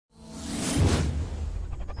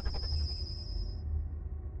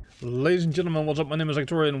Ladies and gentlemen, what's up? My name is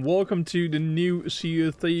Victoria and welcome to the new Sea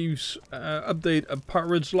of Thieves update, A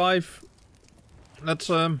Pirate's Life.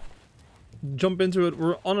 Let's jump into it.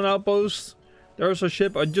 We're on an outpost. There's a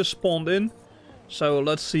ship I just spawned in. So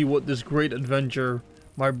let's see what this great adventure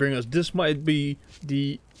might bring us. This might be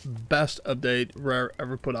the best update Rare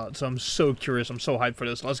ever put out. So I'm so curious. I'm so hyped for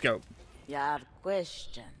this. Let's go. You have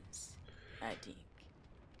questions, I think.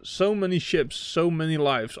 So many ships, so many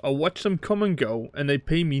lives. I watch them come and go, and they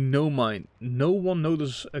pay me no mind. No one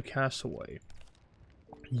notices a castaway.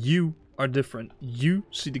 You are different. You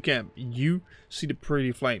see the camp. You see the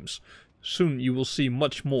pretty flames. Soon you will see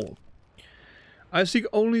much more. I seek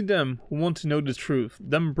only them who want to know the truth.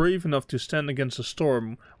 Them brave enough to stand against a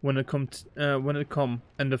storm when it come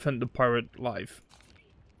and defend the pirate life.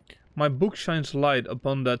 My book shines light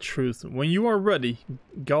upon that truth. When you are ready,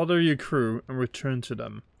 gather your crew and return to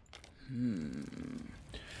them.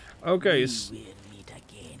 Okay. We will meet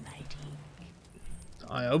again, I think.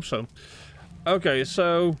 I hope so. Okay,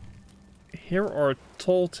 so here are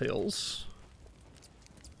tall tales.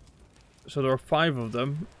 So there are 5 of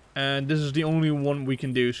them, and this is the only one we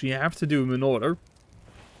can do. So you have to do them in order.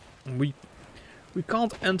 And we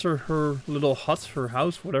can't enter her little hut, her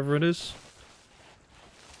house, whatever it is.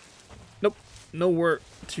 Nope, nowhere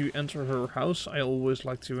to enter her house. I always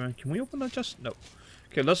like to. Can we open that chest? No.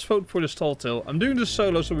 Okay, let's vote for this tall tale. I'm doing this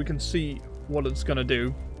solo so we can see what it's gonna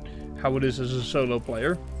do, how it is as a solo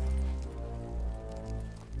player.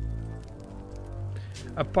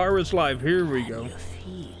 A Pirate's Life. Here we go. You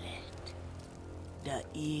feel it? The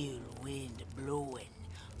ill wind blowing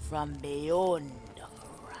from beyond the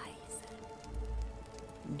horizon.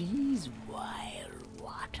 These wild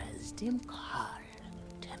waters, them call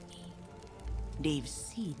to me. They've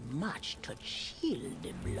seen much to chill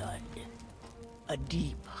the blood. A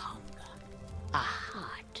deep hunger, a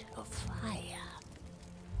heart of fire.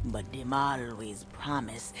 But them always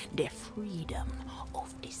promise the freedom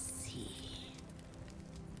of the sea.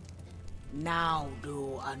 Now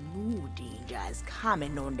though a new danger is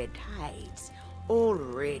coming on the tides,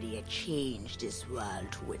 already it changed this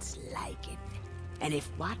world to its liking. And if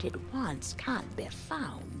what it wants can't be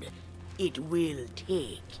found, it will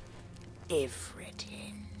take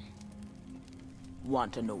everything.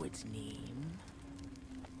 Want to know its name?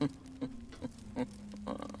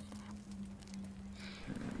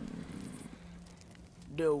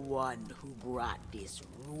 The one who brought this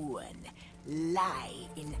ruin lie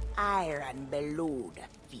in iron below the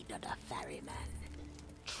feet of the ferryman,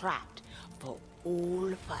 trapped for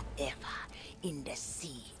all forever in the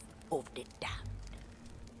sea of the damned.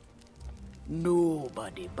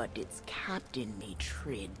 Nobody but its captain may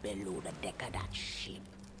tread below the deck of that ship.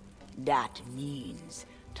 That means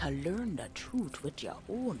to learn the truth with your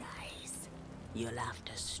own eyes, you'll have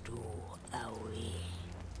to stow away.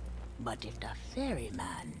 But if the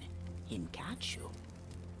ferryman him catch you,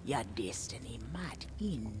 your destiny might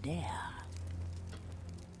end there.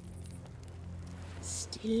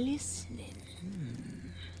 Still listening?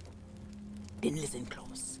 Then listen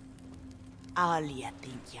close. All you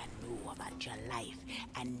think you know about your life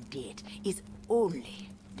and death is only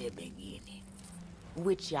the beginning.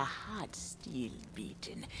 With your heart still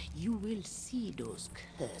beating, you will see those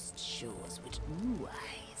cursed shores with new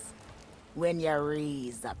eyes. When you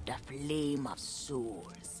raise up the flame of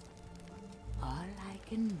souls, all I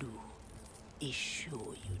can do is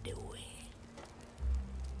show you the way.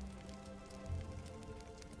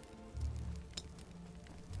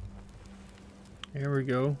 Here we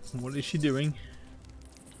go. What is she doing?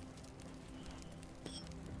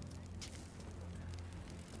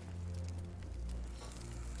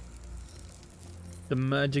 The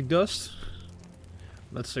magic dust.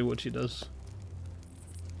 Let's see what she does.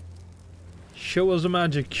 Show us the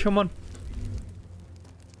magic. Come on.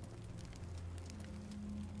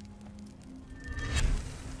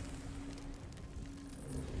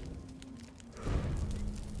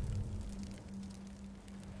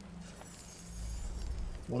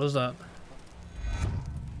 What is that?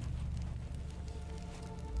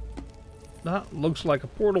 That looks like a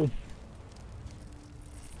portal.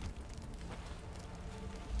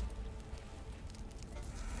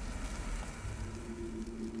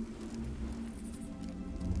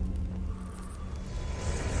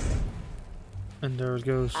 And there it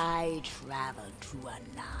goes. I traveled to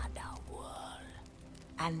another world,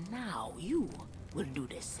 and now you will do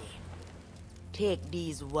the same. Take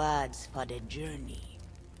these words for the journey.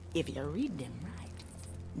 If you read them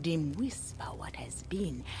right, them whisper what has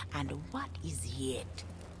been and what is yet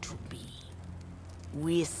to be.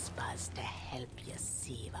 Whispers to help you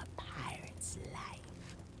save a pirate's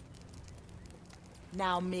life.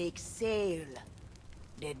 Now make sail.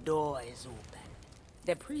 The door is open.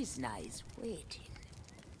 The prisoner is waiting.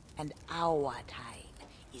 And our time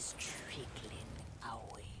is trickling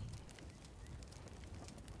away.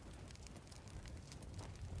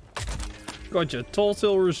 Gotcha. Tall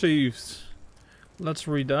tale received. Let's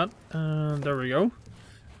read that. There we go.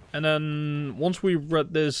 And then once we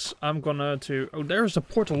read this, I'm gonna to... Oh, there's the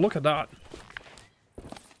portal. Look at that.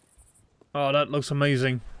 Oh, that looks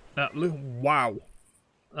amazing. Wow.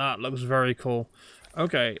 That looks very cool.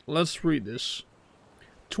 Okay, let's read this.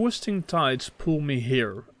 Twisting tides pull me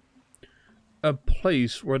here. A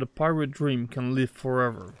place where the pirate dream can live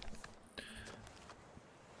forever.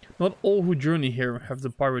 Not all who journey here have the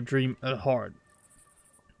pirate dream at heart.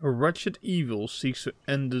 A wretched evil seeks to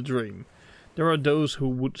end the dream. There are those who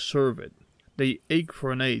would serve it. They ache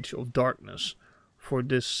for an age of darkness, for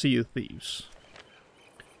this sea of thieves.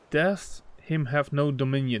 Death, him have no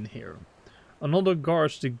dominion here. Another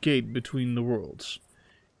guards the gate between the worlds.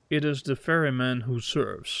 It is the ferryman who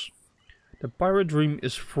serves. The pirate dream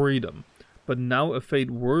is freedom, but now a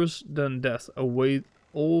fate worse than death awaits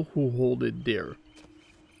all who hold it dear.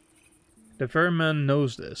 The ferryman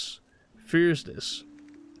knows this, fears this,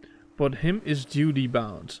 but him is duty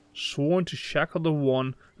bound, sworn to shackle the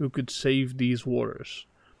one who could save these waters.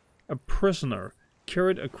 A prisoner,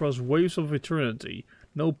 carried across waves of eternity,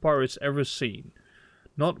 no pirates ever seen.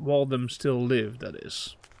 Not while them still live, that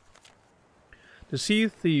is. The sea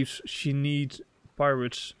of thieves, she needs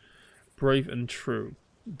pirates brave and true.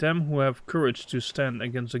 Them who have courage to stand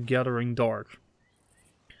against the gathering dark.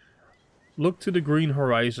 Look to the green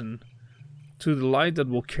horizon, to the light that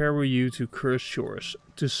will carry you to cursed shores.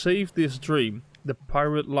 To save this dream, the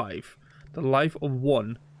pirate life, the life of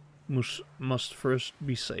one, must first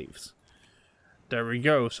be saved. There we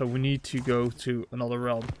go. So we need to go to another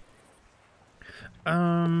realm.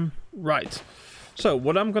 Right. So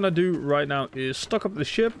what I'm gonna do right now is stock up the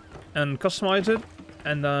ship and customize it,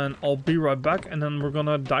 and then I'll be right back, and then we're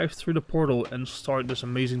gonna dive through the portal and start this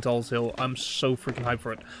amazing tall tale. I'm so freaking hyped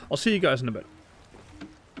for it. I'll see you guys in a bit.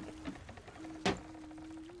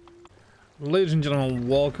 Ladies and gentlemen,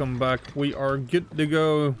 welcome back. We are good to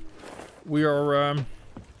go. We are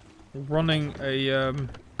running a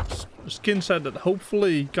skin set that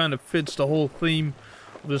hopefully kind of fits the whole theme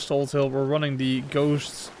of this tall tale. We're running the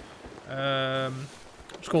Ghost,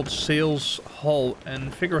 it's called Sails, Hull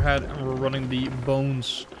and Figurehead, and we're running the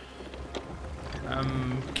Bones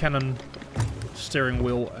cannon, steering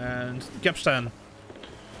wheel and capstan.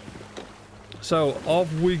 So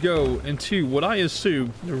off we go into what I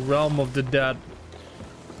assume the realm of the dead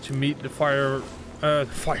to meet the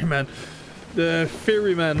fireman, the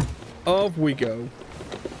ferryman. Off we go.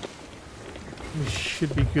 We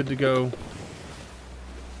should be good to go.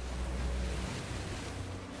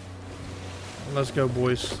 Let's go,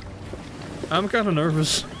 boys. I'm kind of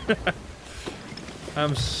nervous.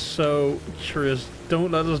 I'm so curious.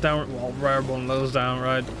 Don't let us down. Well, Rare won't let us down,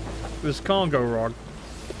 right? This can't go wrong.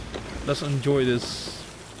 Let's enjoy this.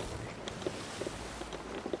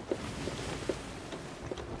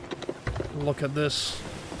 Look at this.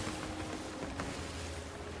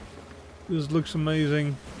 This looks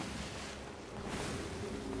amazing.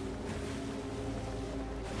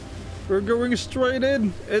 We're going straight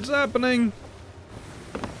in. It's happening.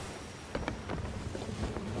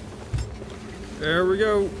 There we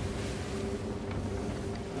go.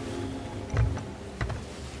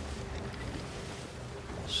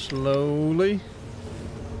 Slowly.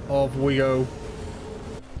 Off we go.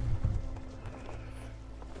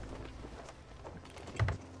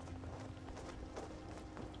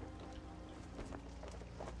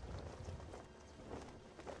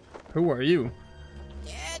 Who are you?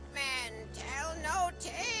 Dead men tell no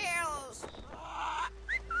tales.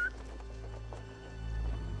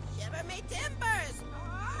 Shiver me timbers.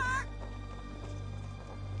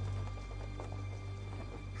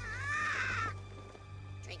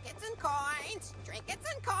 Trinkets and coins. Trinkets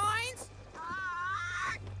and coins.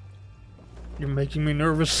 You're making me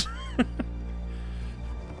nervous.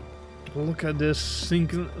 Look at this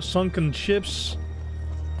sunken ships.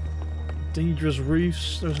 Dangerous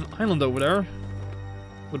reefs. There's an island over there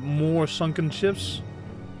with more sunken ships.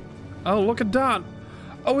 Oh, look at that.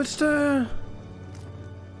 Oh, it's the...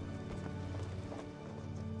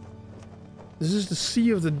 This is the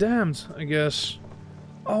Sea of the Damned, I guess.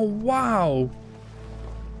 Oh, wow.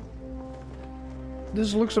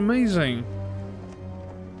 This looks amazing.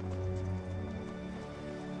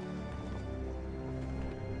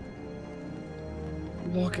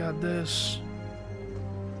 Look at this.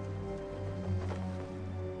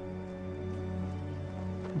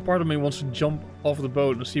 Part of me wants to jump off the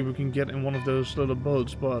boat and see if we can get in one of those little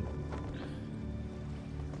boats, but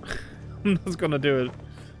I'm not gonna do it.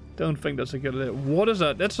 Don't think that's a good idea. What is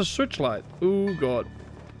that? That's a searchlight. Oh god.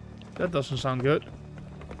 That doesn't sound good.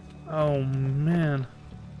 Oh man.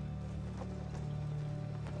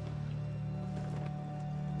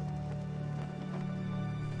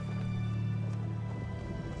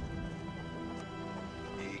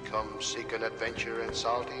 Ye come seeking adventure and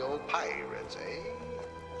salty old pirates, eh?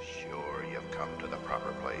 Sure, you've come to the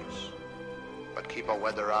proper place. But keep a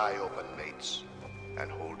weather eye open, mates,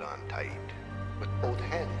 and hold on tight. With both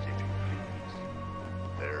hands, if you please.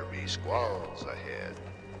 There be squalls ahead,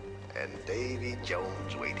 and Davy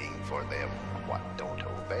Jones waiting for them what don't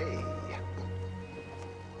obey.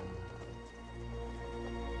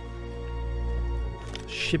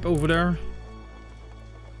 Ship over there.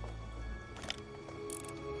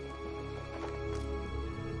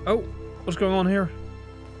 Oh, what's going on here?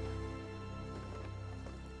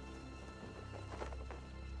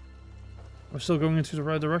 We're still going into the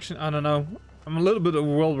right direction? I don't know. I'm a little bit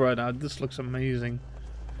overwhelmed right now. This looks amazing.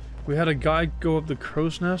 We had a guy go up the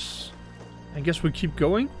crow's nest. I guess we keep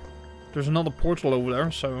going. There's another portal over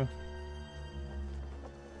there, so...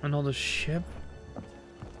 Another ship.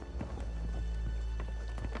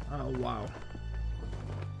 Oh, wow.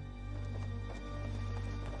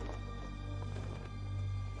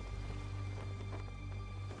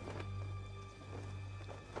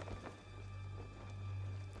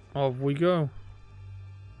 Off we go.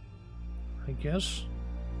 I guess.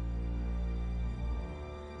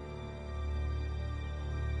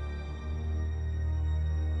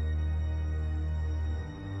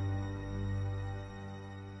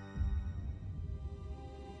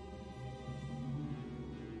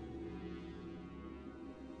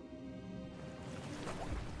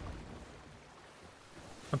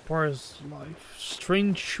 Empire's life.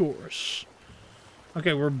 Strange shores.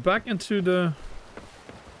 Okay, we're back into the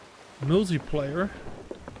multiplayer.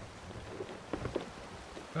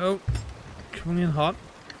 Oh, coming in hot.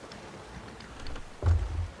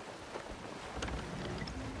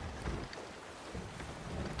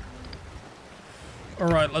 All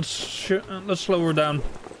right, let's slow her down.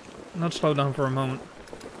 Let's slow down for a moment.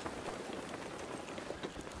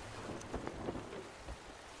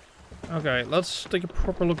 Okay, let's take a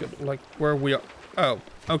proper look at like where we are. Oh,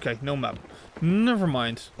 okay, no map. Never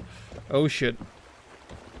mind. Oh shit.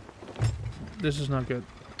 This is not good.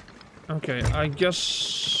 Okay, I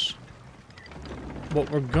guess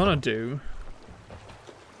what we're gonna do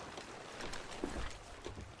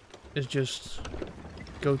is just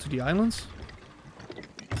go to the islands.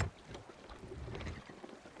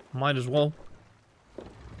 Might as well.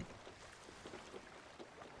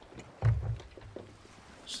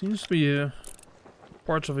 Seems to be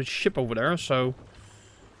parts of a ship over there, so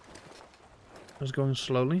it's going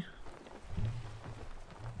slowly.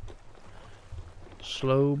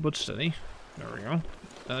 Slow but steady. There we go.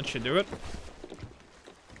 That should do it.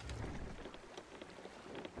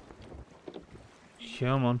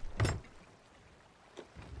 Come on.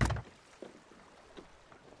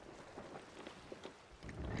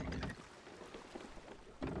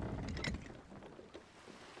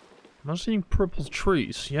 I'm seeing purple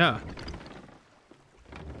trees, yeah.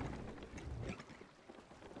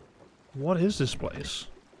 What is this place?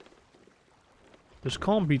 This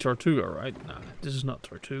can't be Tortuga, right? Nah, this is not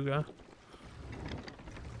Tortuga.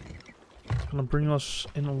 It's gonna bring us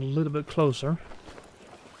in a little bit closer.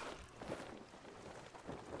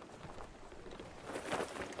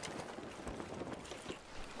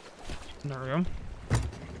 There we go.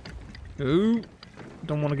 Ooh,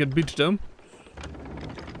 don't want to get beached though.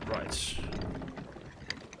 Right.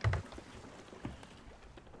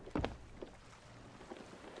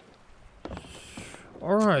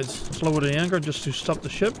 Alright, let's lower the anchor just to stop the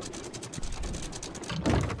ship.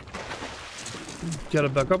 Get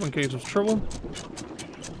it back up in case of trouble.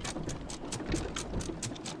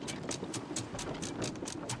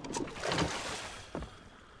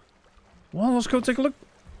 Well, let's go take a look.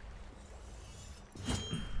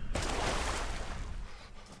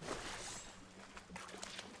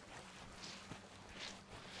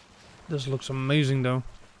 This looks amazing though.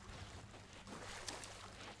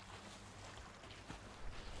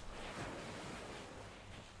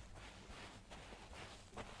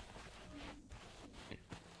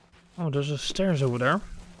 Oh, there's a stairs over there.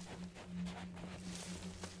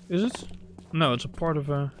 Is it? No, it's a part of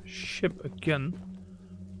a ship again.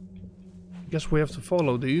 Guess we have to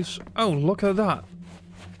follow these. Oh, look at that.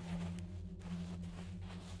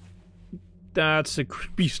 That's a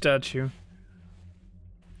creepy statue.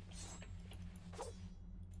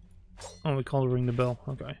 Oh, we can't ring the bell.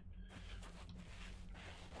 Okay.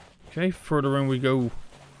 Okay, further in we go.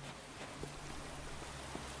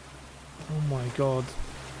 god.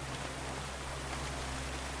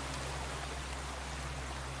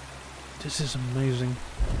 This is amazing.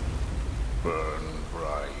 Burn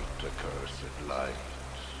bright, accursed light,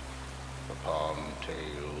 upon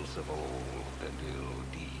tales of old and ill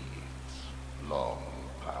deeds long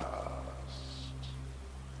past.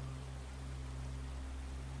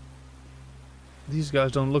 These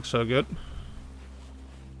guys don't look so good.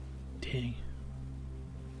 Dang.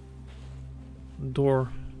 Door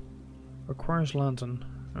requires lantern.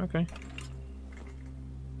 Okay.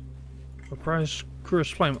 Requires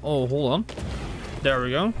cursed flame. Oh, hold on. There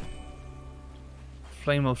we go.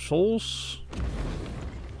 Flame of souls.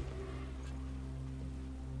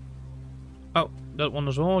 Oh, that one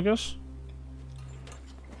as well, I guess.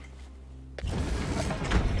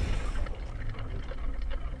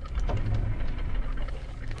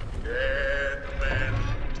 Dead men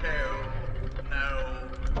tell no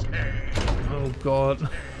tale. Oh god.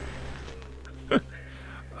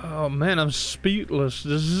 Oh man, I'm speechless.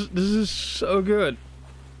 This is so good.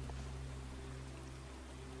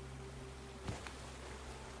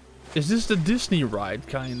 Is this the Disney ride,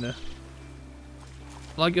 kinda?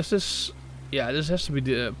 Like, is this? Yeah, this has to be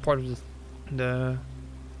the part of the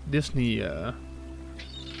Disney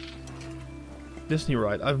Disney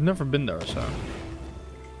ride. I've never been there, so.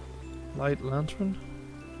 Light lantern.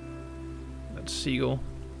 That's seagull.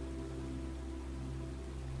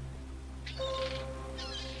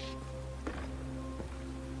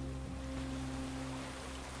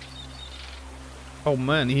 Oh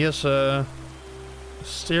man, he has a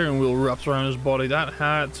steering wheel wrapped around his body. That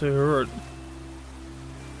had to hurt.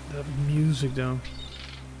 That music though.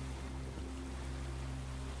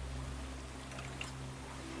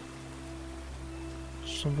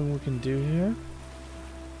 Something we can do here?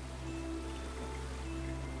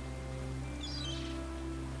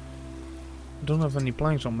 I don't have any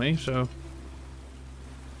planks on me, so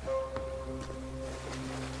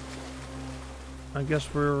I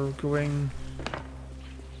guess we're going.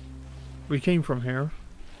 We came from here.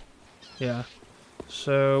 Yeah.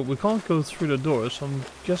 So we can't go through the door, so I'm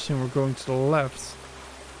guessing we're going to the left.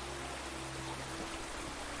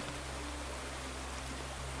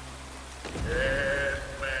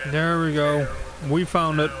 There we go. We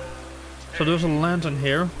found it. So there's a lantern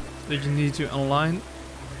here that you need to align.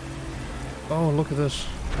 Oh, look at this.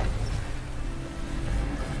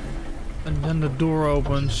 And then the door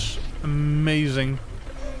opens. Amazing.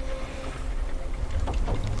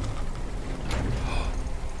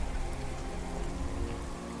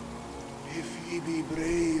 If ye be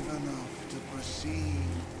brave enough to proceed,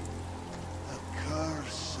 a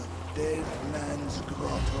curse of dead man's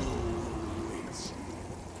grotto awaits you.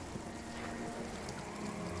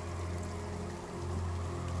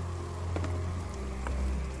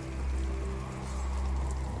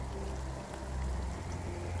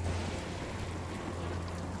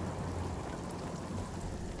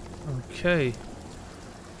 Okay.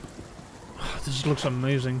 This looks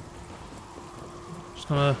amazing. Just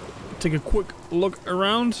gonna take a quick look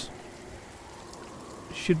around.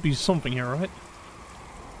 Should be something here, right?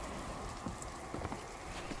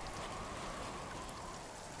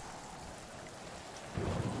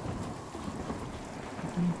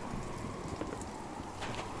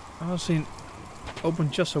 I see an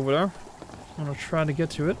open chest over there. I'm gonna try to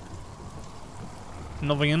get to it.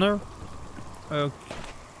 Nothing in there? Okay.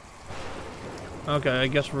 Okay, I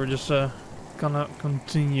guess we're just gonna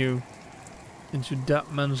continue into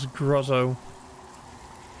that man's grotto.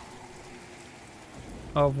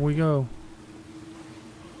 Off we go.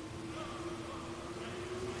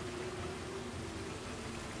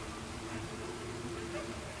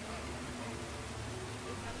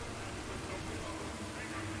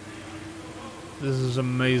 This is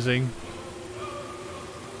amazing.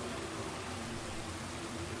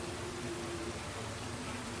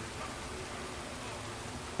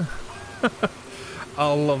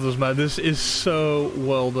 I love this, man. This is so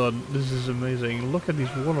well done. This is amazing. Look at these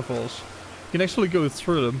waterfalls. You can actually go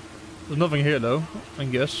through them. There's nothing here though, I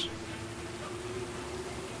guess.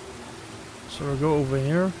 So we'll go over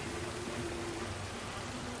here.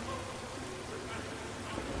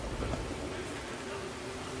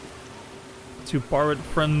 Two pirate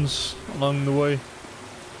friends along the way.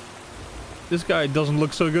 This guy doesn't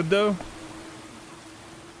look so good though.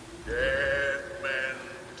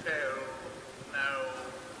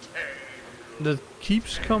 That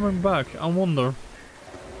keeps coming back. I wonder.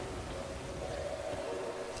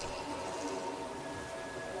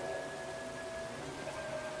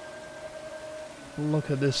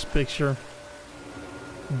 Look at this picture.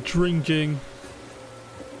 Drinking.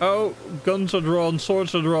 Oh, guns are drawn,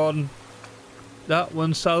 swords are drawn. That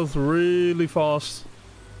went south really fast.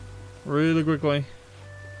 Really quickly.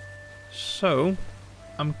 So,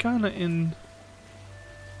 I'm kinda in...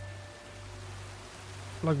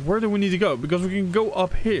 Like, where do we need to go? Because we can go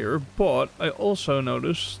up here, but I also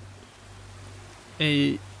noticed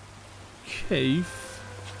a cave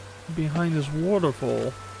behind this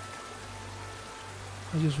waterfall.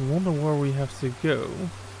 I just wonder where we have to go.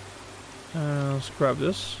 Let's grab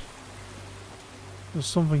this. There's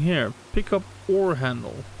something here. Pick up ore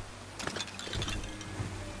handle.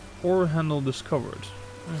 Ore handle discovered.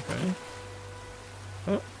 Okay.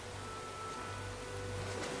 Oh.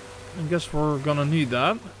 I guess we're gonna need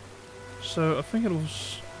that. So I think it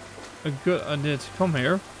was a good idea to come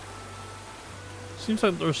here. Seems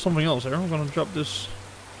like there's something else here. I'm gonna drop this.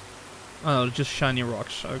 Oh, just shiny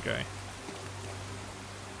rocks. Okay.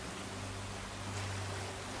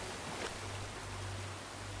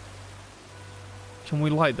 Can we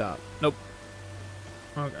light that? Nope.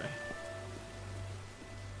 Okay.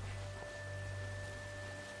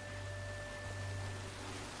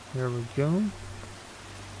 Here we go.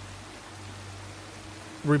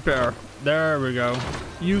 Repair. There we go.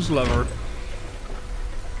 Use lever.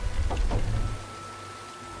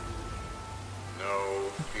 No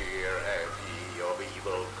fear have ye of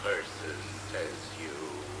evil curses, says you.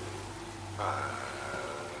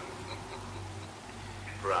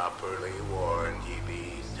 Properly warned ye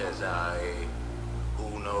be, says I.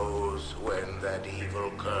 Who knows when that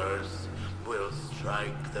evil curse will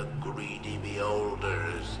strike the greedy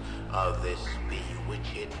beholders of this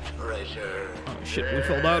bewitched treasure. Oh shit, we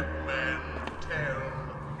filled out. Men tell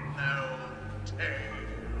no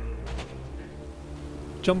tale.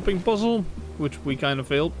 Jumping puzzle, which we kind of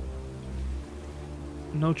failed.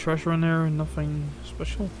 No treasure in there, nothing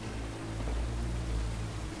special.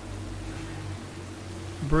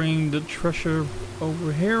 Bring the treasure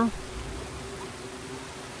over here.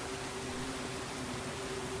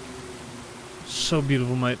 So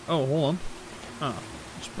beautiful, mate. Oh, hold on. Ah,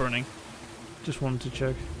 it's burning. Just wanted to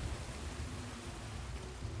check.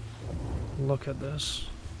 Look at this.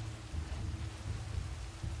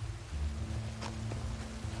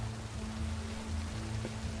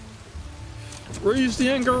 Raise the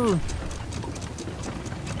anchor!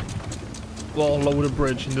 Well, lower the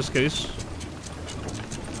bridge in this case.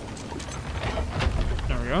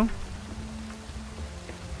 There we go.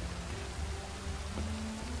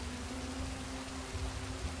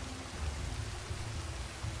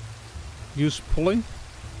 Use pulley.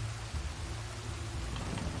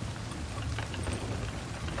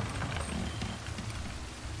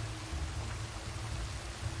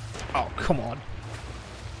 Oh, come on.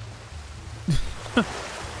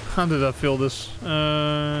 How did I feel this?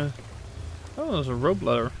 Oh, there's a rope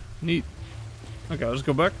ladder. Neat. Okay, let's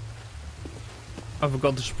go back. I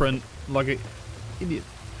forgot to sprint like an idiot.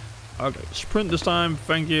 Okay, sprint this time.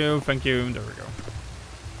 Thank you, thank you. There we go.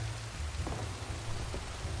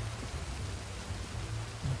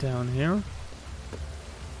 Down here.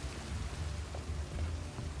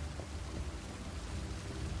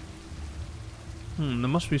 There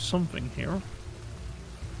must be something here.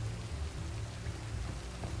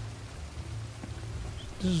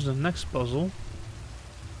 This is the next puzzle.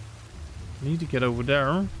 Need to get over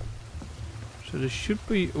there. So there should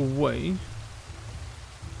be a way.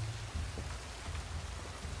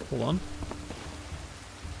 Hold on.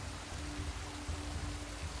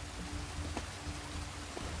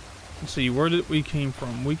 Let's see, where did we came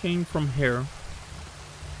from? We came from here.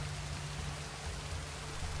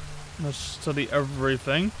 Let's study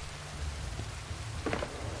everything.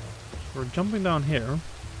 We're jumping down here.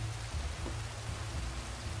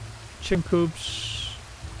 Chicken coops.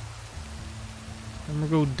 And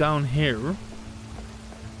we'll go down here.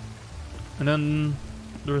 And then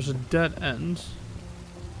there's a dead end.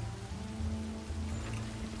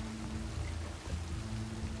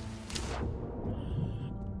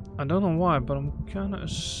 I don't know why, but I'm kind of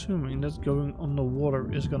assuming that going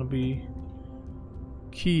underwater is gonna be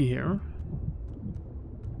key here.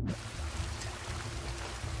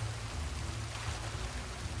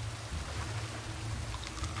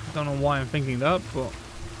 I don't know why I'm thinking that, but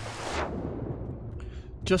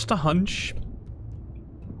just a hunch.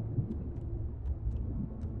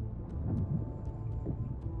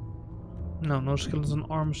 No, no skeleton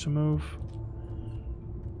arms to move.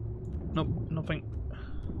 Nope, nothing.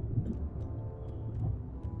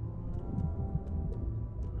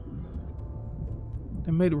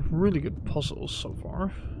 They made really good puzzles so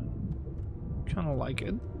far. Kinda like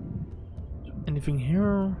it. Anything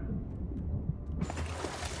here?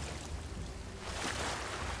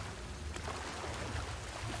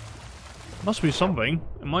 Must be something.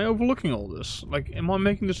 Am I overlooking all this? Like, am I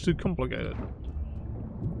making this too complicated?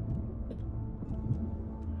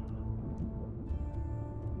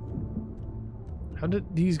 How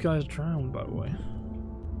did these guys drown, by the way?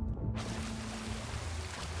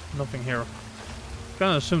 Nothing here.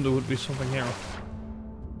 Kinda assumed there would be something here.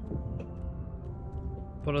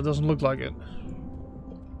 But it doesn't look like it.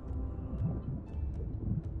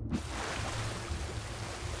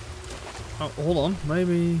 Oh, hold on.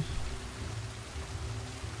 Maybe...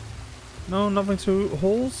 No, nothing to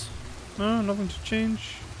holes? No, nothing to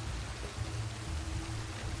change.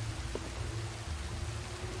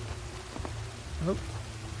 Oh.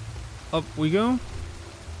 Up we go.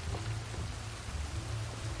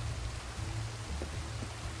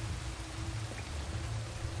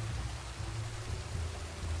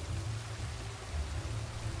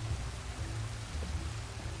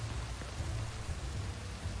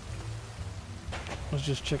 Let's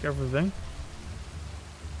just check everything.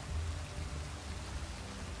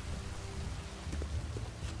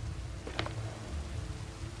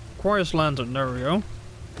 Aquarius lantern, there we go.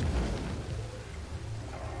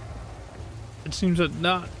 It seems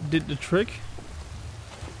that did the trick.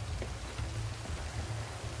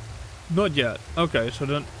 Not yet. Okay, so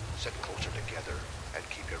then... Sit closer together and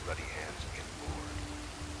keep your ruddy hands inboard.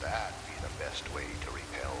 That'd be the best way to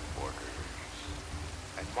repel boarders.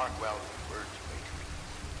 And mark well the words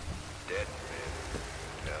you make. Dead men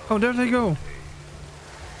tell Oh, there they go.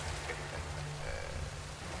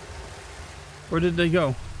 Where did they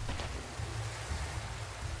go?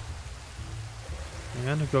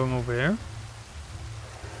 Yeah, they're going over here.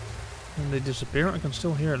 And they disappear. I can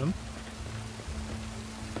still hear them.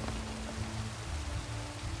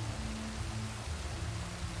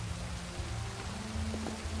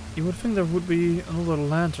 You would think there would be another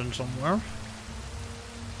lantern somewhere.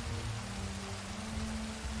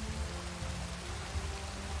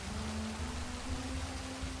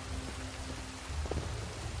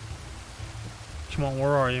 Come on, where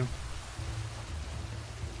are you?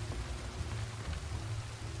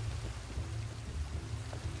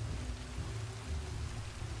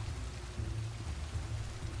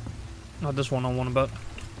 Not this one I want about.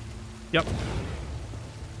 Yep.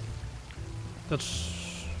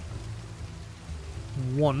 That's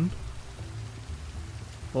one.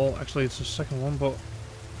 Well, actually it's the second one, but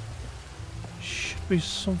should be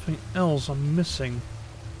something else I'm missing.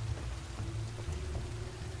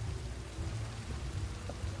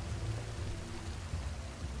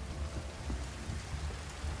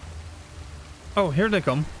 Oh, here they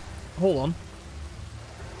come. Hold on.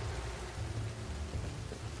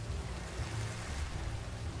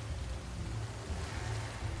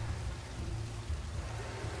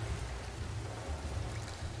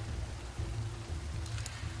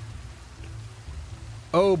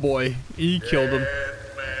 Oh boy, he killed him. Dead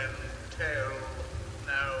men tell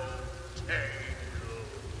no tale.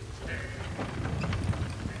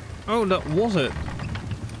 Oh, that was it.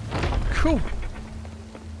 Cool.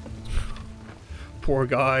 Poor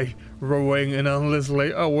guy rowing and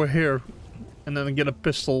endlessly. Oh, we're here, and then get a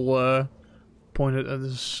pistol pointed at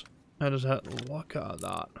his head. Look at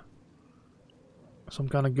that. Some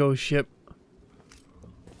kind of ghost ship.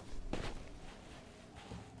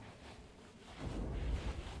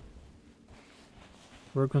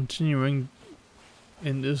 We're continuing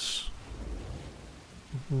in this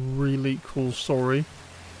really cool story.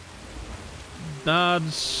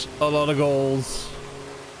 That's a lot of goals.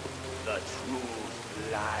 The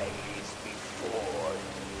truth lies before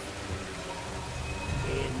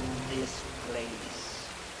you. In this place,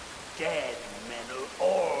 dead men will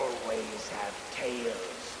always have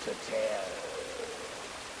tales to tell.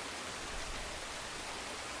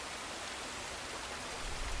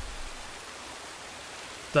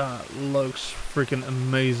 That looks freaking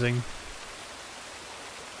amazing.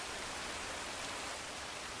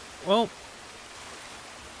 Well,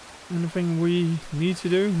 anything we need to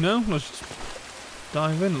do? No? Let's just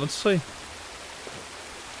dive in. Let's see.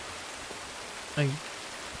 I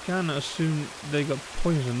kinda assume they got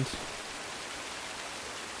poisoned.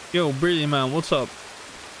 Yo, Brady man, what's up?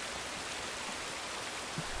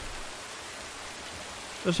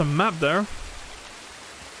 There's a map there.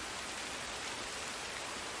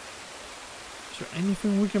 Is there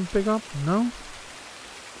anything we can pick up? No?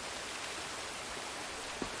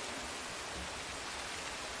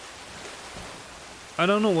 I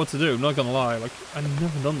don't know what to do, not gonna lie. Like, I've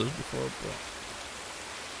never done this before,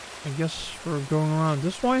 but I guess we're going around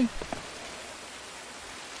this way?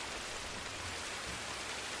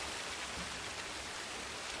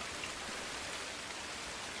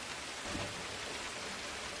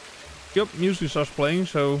 Yep, music starts playing,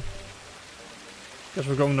 so Guess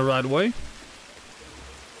we're going the right way.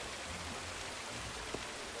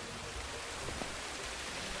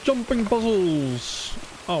 Jumping puzzles!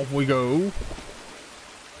 Off we go.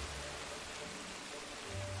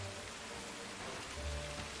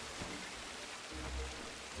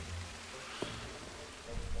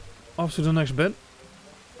 Off to the next bit.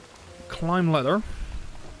 Climb ladder.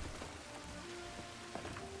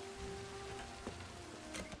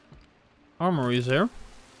 Armory is here.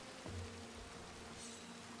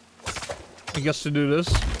 I guess to do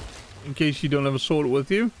this, in case you don't have a sword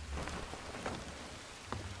with you.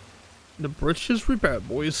 The bridge is repaired,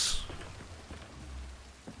 boys.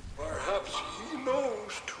 Perhaps he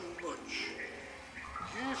knows too much.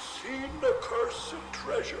 He's seen the cursed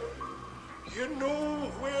treasure. You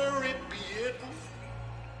know where it be hidden.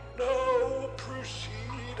 Now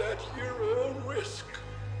proceed at your own risk.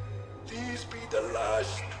 These be the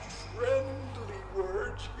last friendly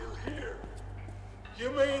words you'll hear.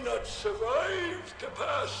 You may not survive to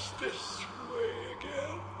pass this way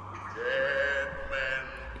again. Dead men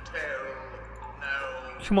tell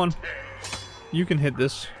no Come on. tale. You can hit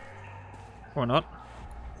this. Or not.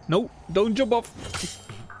 No, don't jump off.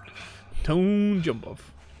 Don't jump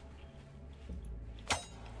off.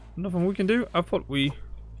 Nothing we can do? I thought we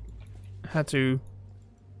had to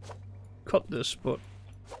cut this, but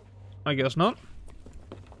I guess not.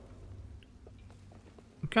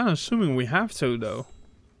 I'm kind of assuming we have to, though.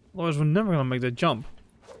 Otherwise we're never gonna make that jump.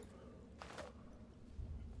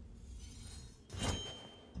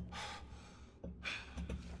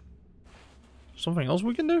 Something else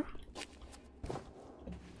we can do?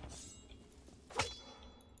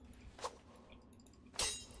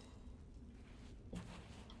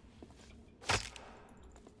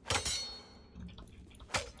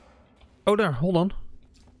 Oh, there, hold on.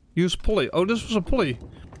 Use pulley. Oh, this was a pulley.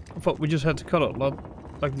 I thought we just had to cut it,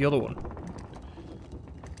 like the other one.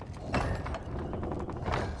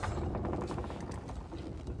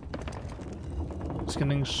 It's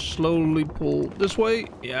getting slowly pulled this way.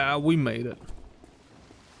 Yeah, we made it.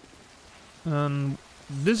 And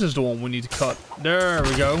this is the one we need to cut. There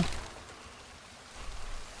we go.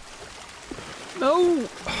 No!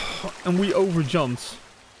 And we overjumped.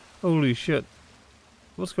 Holy shit.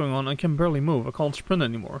 What's going on? I can barely move. I can't sprint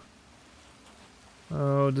anymore.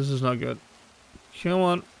 Oh, this is not good. Come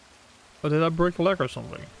on. Oh, did I break a leg or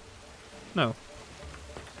something? No.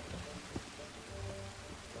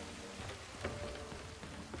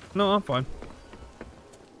 No, I'm fine.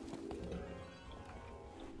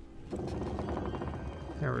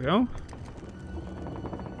 There we go.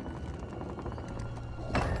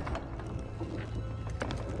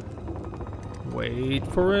 Wait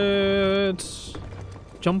for it.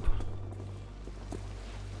 Jump.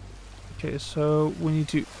 Okay, so we need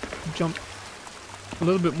to jump a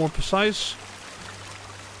little bit more precise.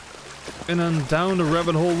 And then down the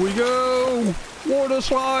rabbit hole we go! Water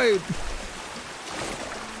slide!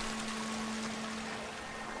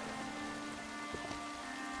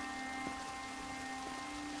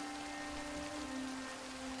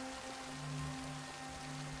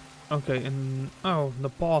 Okay, and oh, the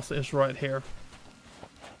path is right here.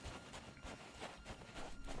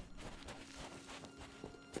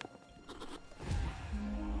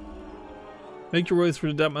 Make your way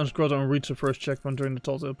through the Dead Man's Grotto and reach the first checkpoint during the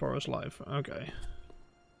Telltale Porous life. Okay.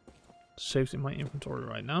 Saved in my inventory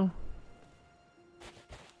right now.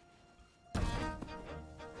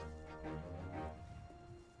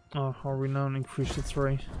 Oh, our renown increased to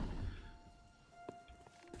 3.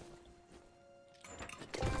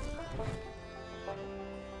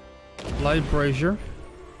 Light brazier.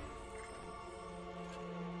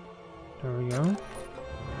 There we go.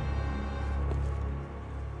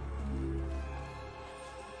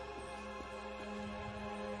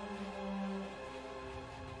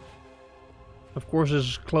 Of course, this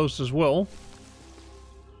is closed as well.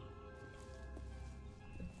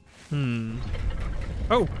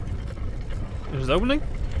 Oh! Is it opening?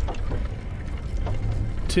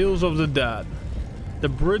 Tales of the Dead. The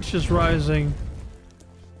bridge is rising.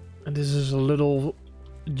 And this is a little...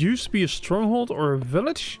 It used to be a stronghold or a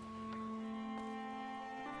village?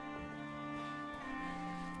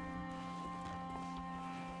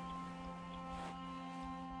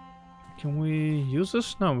 Can we use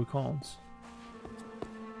this? No, we can't.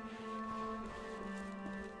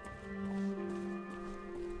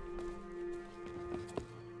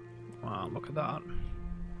 Wow, look at that.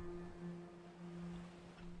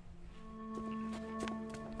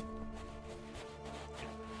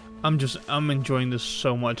 I'm enjoying this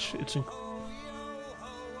so much. It's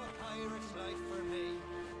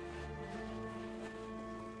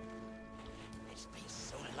It's been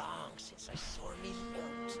so long since I saw me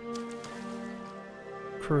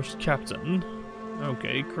Cursed Captain.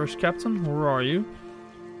 Okay, Cursed Captain, where are you?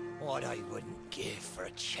 What I wouldn't give for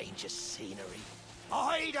a change of scenery.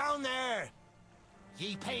 Ahoy down there!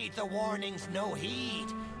 Ye paid the warnings no heed,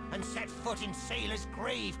 and set foot in sailor's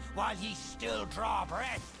grave while ye still draw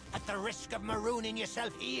breath, at the risk of marooning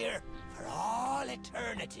yourself here for all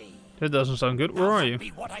eternity. That doesn't sound good. Where are you? Be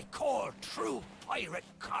what I call true pirate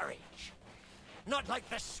courage. Not like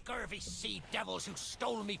the scurvy sea devils who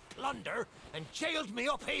stole me plunder and jailed me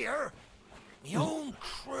up here. Me own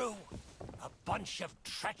crew, a bunch of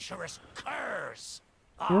treacherous curs.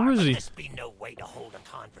 Where is he? This be no way to hold a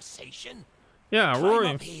conversation. Yeah, where are Climb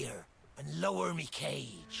you? up here and lower me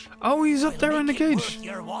cage. Oh, he's up I'll there in the make it cage. worth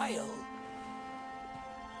your while.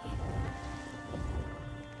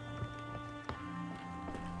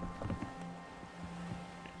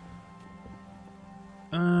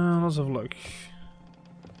 Let's have a look.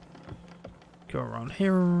 Go around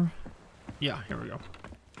here. Yeah, here we go.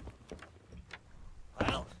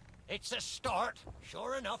 Well, it's a start,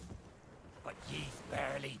 sure enough. But ye've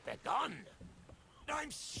barely begun.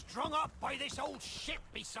 I'm strung up by this old ship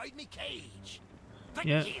beside me cage. But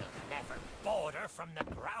Yeah. you'll never border from the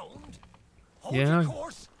ground. Hold Yeah. your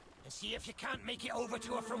course and see if you can't make it over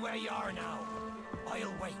to her from where you are now.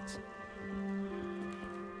 I'll wait.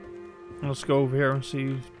 Let's go over here and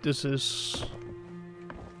see if this is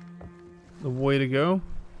the way to go.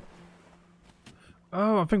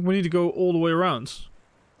 Oh, I think we need to go all the way around.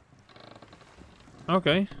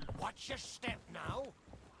 Okay. Watch your step now.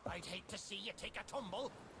 I'd hate to see you take a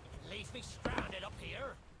tumble and leave me stranded up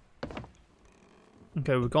here.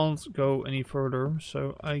 Okay, we can't go any further,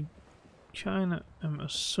 so I kinda am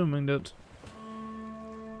assuming that...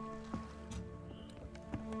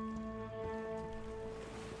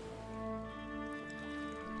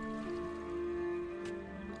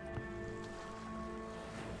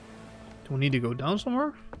 Do we need to go down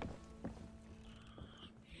somewhere?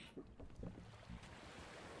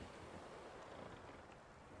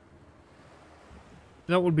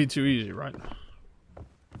 That would be too easy, right?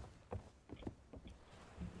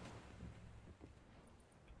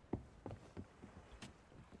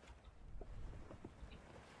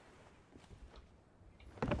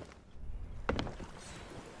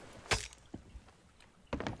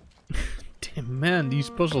 Damn, man, these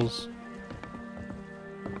puzzles.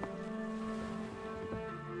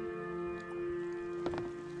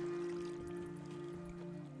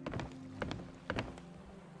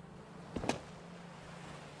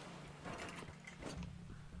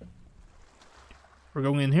 We're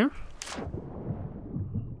going in here.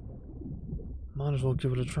 Might as well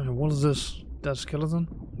give it a try. What is this? That skeleton?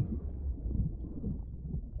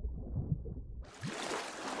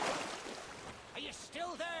 Are you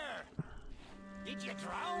still there? Did you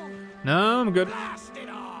drown? No, I'm good. Blast it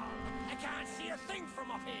all! I can't see a thing from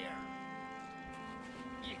up here.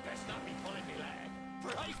 You best not be pulling me leg,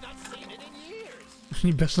 for I've not seen it in years.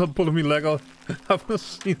 You best not pulling me leg off. I've not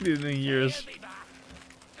seen it in years. He'll be back.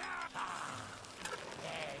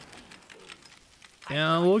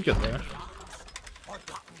 Yeah, we'll get there. Or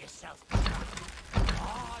gotten yourself trapped.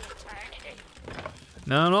 All eternity.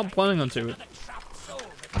 No, I'm not planning on to it. The trapped soul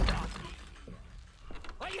that brought me.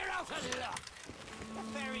 Well, you're out of luck. The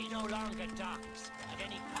ferry no longer docks at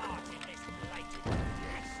any part in this blighted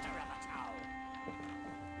cluster of a town.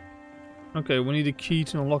 Okay, we need a key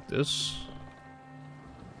to unlock this.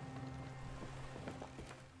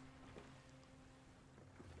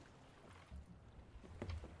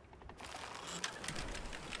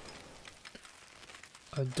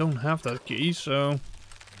 I don't have that key, so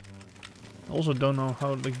I also don't know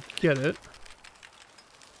how to get it.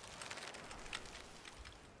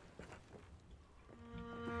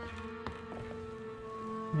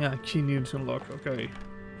 Yeah, key needed to unlock. Okay.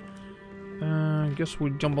 I guess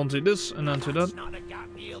we jump onto this and onto that. It's not a gap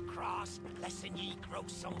ye'll cross, less than ye grow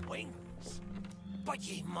some wings. But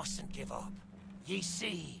ye mustn't give up. Ye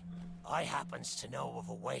see, I happens to know of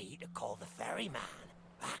a way to call the ferryman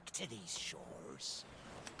back to these shores.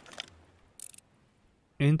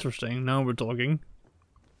 Interesting, now we're talking.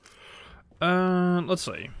 Let's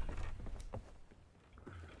see.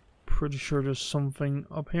 Pretty sure there's something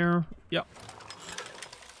up here. Yeah.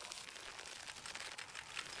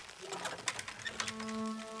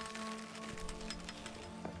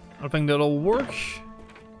 I think that'll work.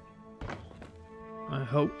 I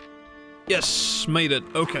hope. Yes, made it.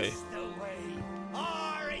 Okay. That's the way.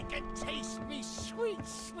 Or it can taste me sweet,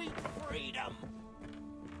 sweet freedom.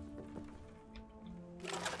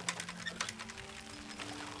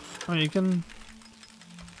 Oh, you can...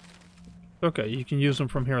 Okay, you can use them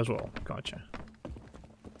from here as well. Gotcha.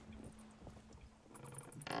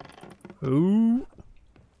 Ooh.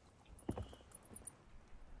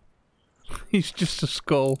 He's just a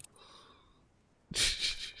skull.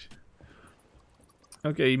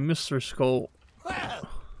 Okay, Mr. Skull. Well,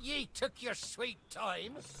 ye took your sweet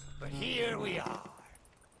time, but here we are.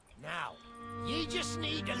 Now, ye just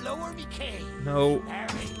need to lower me cage. No.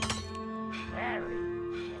 Very.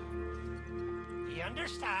 You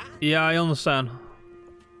understand? Yeah, I understand.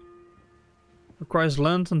 Requires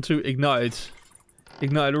lantern to ignite.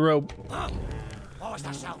 Ignite a rope. Huh? What was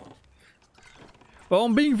that sound? Well,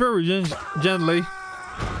 I'm being very gently.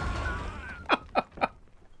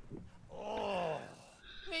 Oh,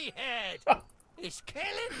 me head is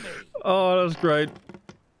killing me. Oh, that's great.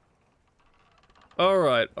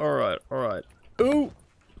 Alright, alright, alright. Ooh!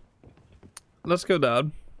 Let's go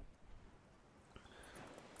down.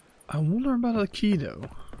 I wonder about a key though.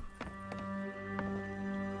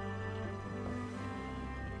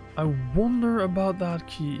 I wonder about that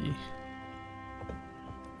key.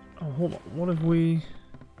 Oh, hold on. What if we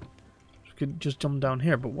could just jump down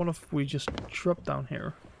here? But what if we just drop down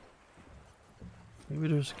here? Maybe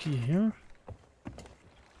there's a key here?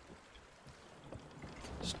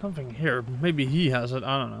 There's nothing here. Maybe he has it.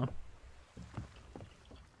 I don't know.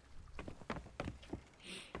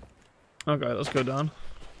 Okay, let's go down.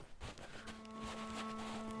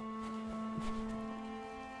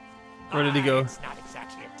 Where did he go? It's not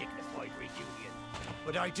exactly a dignified reunion,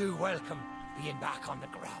 but I do welcome being back on the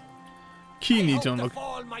ground. Key needs to I hope unlock. the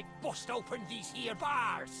fall might bust open these here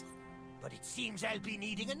bars, but it seems I'll be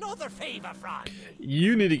needing another favour from ye.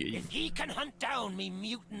 You need a key. If he can hunt down me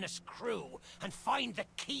mutinous crew and find the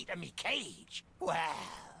key to me cage, well,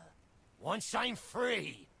 once I'm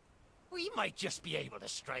free, we might just be able to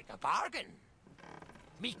strike a bargain.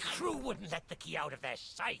 Me crew wouldn't let the key out of their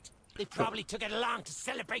sight. They probably took it along to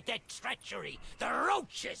celebrate their treachery. The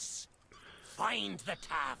roaches! Find the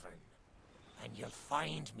tavern, and you'll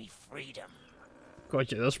find me freedom.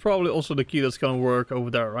 Gotcha. That's probably also the key that's gonna work over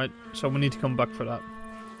there, right? So we need to come back for that.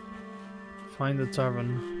 Find the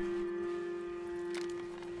tavern.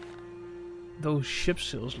 Those ship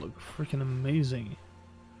sails look freaking amazing.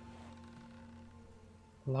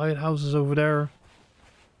 Lighthouse is over there.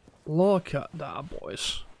 Look at that,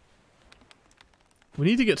 boys. We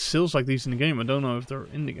need to get sails like these in the game. I don't know if they're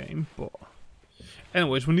in the game, but...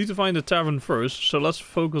 Anyways, we need to find the tavern first, so let's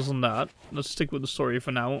focus on that. Let's stick with the story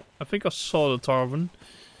for now. I think I saw the tavern.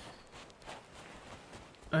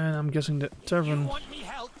 And I'm guessing the tavern... You want me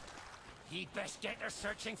help? You'd best get her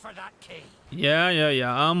searching for that key. Yeah,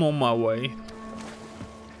 I'm on my way.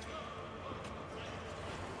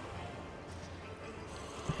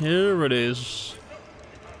 Here it is.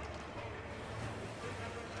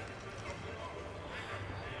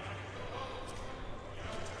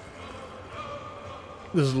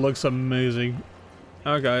 This looks amazing.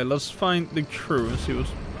 Okay, let's find the crew and see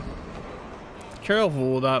what's...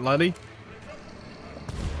 Careful with that, laddie.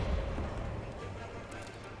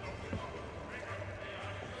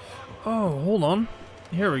 Oh, hold on.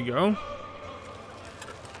 Here we go.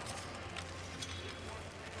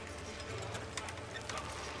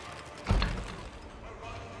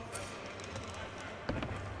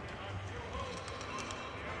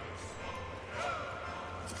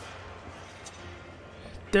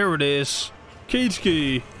 There it is. Cage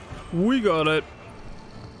key. We got it.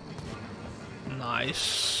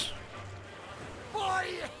 Nice. By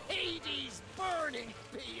Hades' burning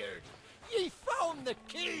beard! Ye found the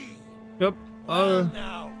key! Yep. Well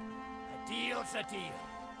now, a deal's a deal.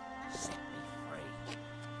 Set me free,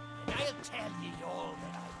 and I'll tell ye all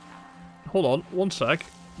that I can. Hold on, one sec.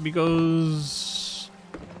 Because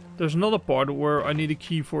there's another part where I need a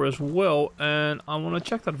key for as well. And I want to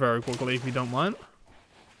check that very quickly if you don't mind.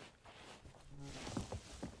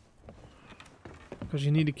 Because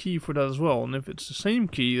you need a key for that as well. And if it's the same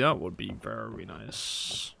key, that would be very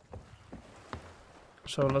nice.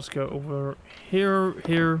 So let's go over here,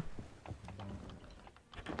 here.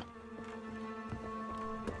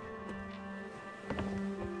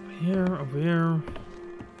 Here, over here.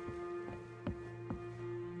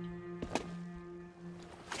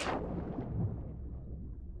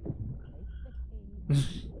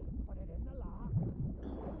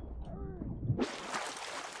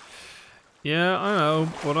 Yeah, I know,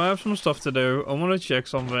 but I have some stuff to do. I want to check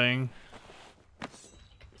something.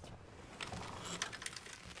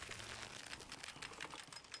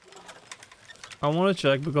 I want to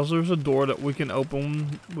check because there's a door that we can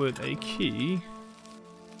open with a key.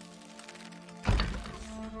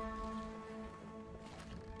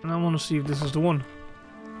 And I want to see if this is the one.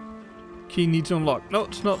 Key needs to unlock. No,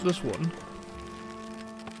 it's not this one.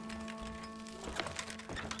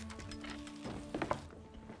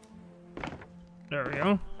 There we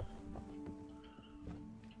go.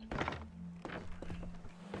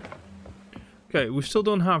 Okay, we still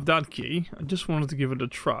don't have that key. I just wanted to give it a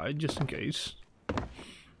try, just in case.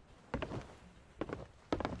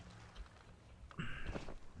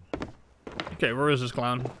 Okay, where is this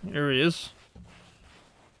clown? Here he is.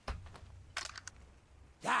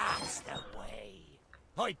 That's the way.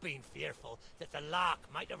 I'd been fearful that the lock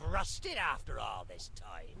might have rusted after all this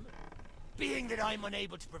time. Being that I'm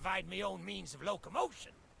unable to provide my own means of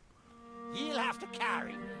locomotion, you'll have to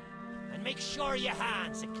carry me and make sure your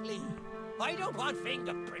hands are clean. I don't want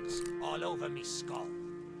fingerprints all over me skull.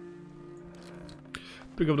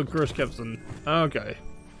 Pick up the curse, Captain. Okay.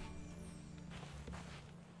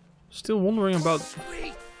 Still wondering about...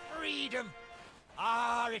 Sweet freedom!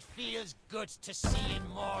 Ah, it feels good to see in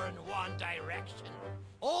more than one direction.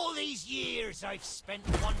 All these years I've spent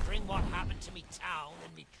wondering what happened to me town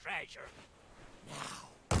and me treasure.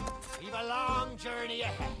 Now, we've a long journey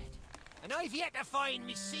ahead, and I've yet to find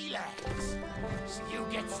me sea legs. So you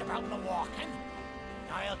gets about the walking,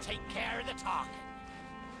 and I'll take care of the talking.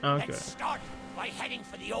 Okay. Let's start by heading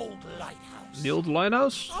for the old lighthouse. The old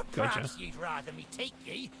lighthouse? Or Gotcha. perhaps you'd rather me take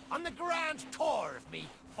ye on the grand tour of me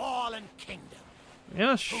fallen kingdom.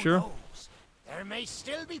 Yeah, Who sure. knows? There may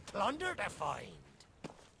still be plunder to find.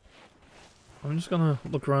 I'm just gonna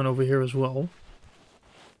look around over here as well.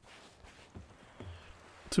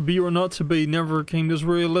 To be or not to be never came this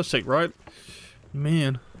realistic, right?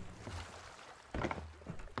 Man.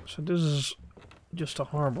 So this is just a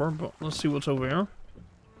harbor, but let's see what's over here.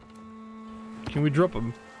 Can we drop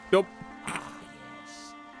him? Yup. Ah,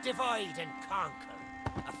 yes. Divide and conquer.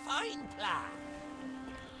 A fine plan.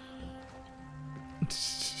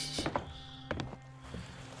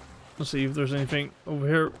 Let's see if there's anything over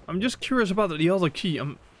here. I'm just curious about the other key.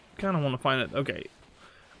 I'm kind of want to find it. Okay.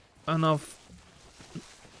 Enough.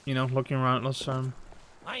 You know, looking around. Let's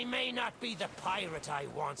I may not be the pirate I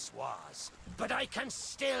once was, but I can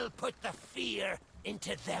still put the fear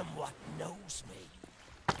into them what knows me.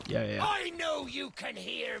 Yeah. I know you can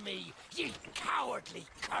hear me, ye cowardly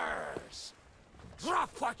curs. Drop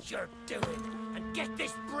what you're doing and get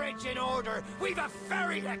this bridge in order. We've a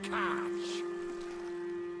ferry to catch.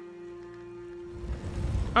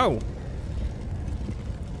 Oh.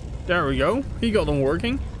 There we go. He got them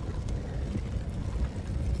working.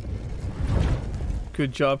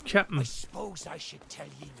 Good job, Captain. I suppose I should tell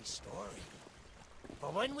ye my story. For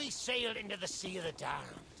when we sailed into the Sea of the Damned,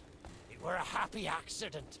 it were a happy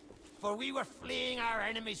accident. For we were fleeing our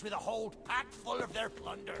enemies with a hold packed full of their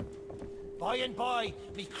plunder. By and by,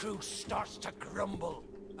 me crew starts to grumble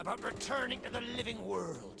about returning to the living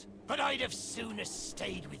world. But I'd have soonest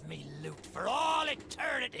stayed with me loot for all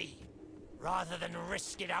eternity, rather than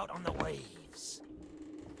risk it out on the waves.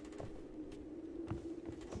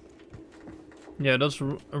 Yeah, that's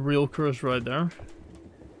a real curse right there.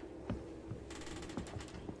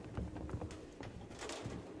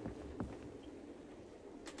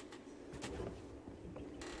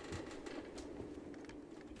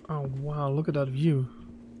 Oh wow, look at that view.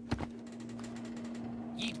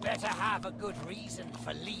 You'd better have a good reason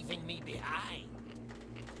for leaving me behind.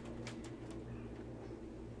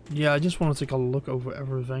 Yeah, I just want to take a look over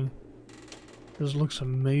everything. This looks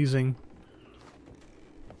amazing.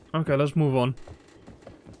 Okay, let's move on.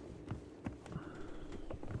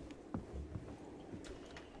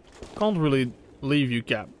 Can't really leave you,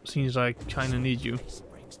 Cap, since I kinda need you. This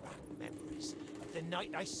brings back memories of the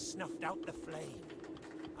night I snuffed out the flame.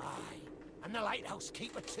 Aye, and the lighthouse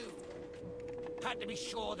keeper too. Had to be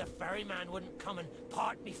sure the ferryman wouldn't come and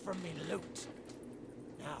part me from me loot.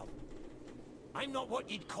 Now, I'm not what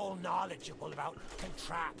you'd call knowledgeable about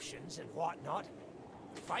contraptions and whatnot.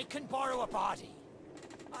 If I can borrow a body,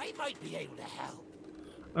 I might be able to help.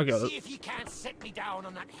 Okay. See if you can't set me down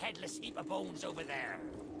on that headless heap of bones over there.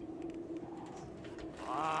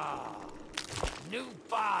 Ah, new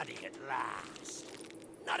body at last.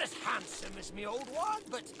 Not as handsome as me old one,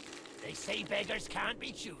 but they say beggars can't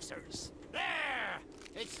be choosers. There!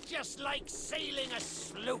 It's just like sailing a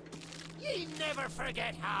sloop. Ye never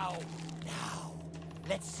forget how. Now,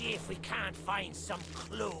 let's see if we can't find some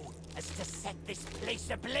clue as to set this place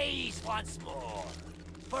ablaze once more.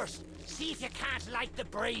 First, see if you can't light the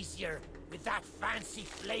brazier with that fancy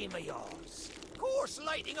flame of yours. Of course,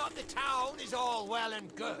 lighting up the town is all well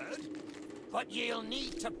and good, but you'll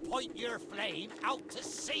need to point your flame out to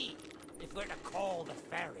sea if we're to call the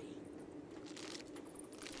ferry.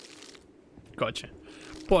 Gotcha.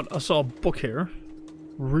 But I saw a book here.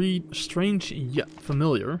 Read Strange Yet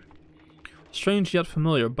Familiar. Strange Yet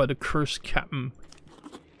Familiar by the Cursed Captain.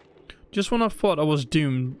 Just when I thought I was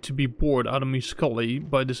doomed to be bored out of me scully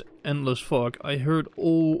by this endless fog, I heard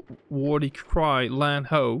old Wardy cry land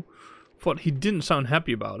ho. Thought he didn't sound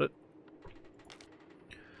happy about it.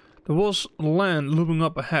 There was land looming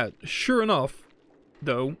up ahead. Sure enough,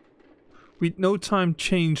 though, we'd no time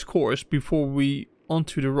change course before we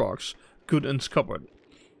onto the rocks, good and scuppered.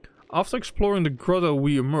 After exploring the grotto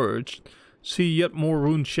we emerged, see yet more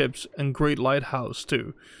ruined ships and great lighthouse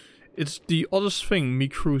too. It's the oddest thing me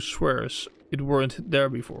crew swears it weren't there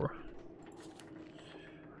before.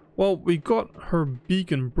 Well, we got her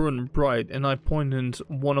beacon burning bright and I pointed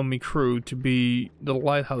one of me crew to be the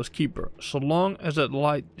lighthouse keeper. So long as that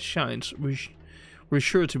light shines, we're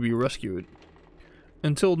sure to be rescued.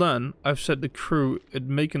 Until then, I've set the crew at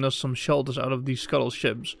making us some shelters out of these scuttled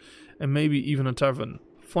ships and maybe even a tavern.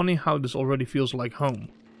 Funny how this already feels like home.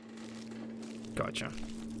 Gotcha.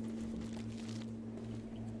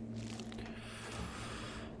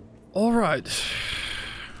 Alright.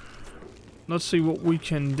 Let's see what we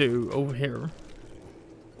can do over here.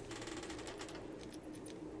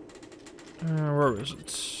 Where is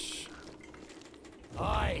it?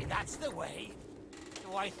 Aye, that's the way.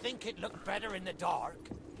 Do I think it looked better in the dark?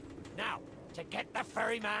 Now, to get the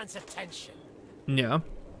ferryman's attention. Yeah.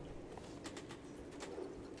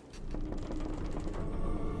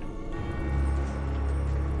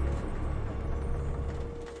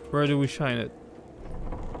 Where do we shine it?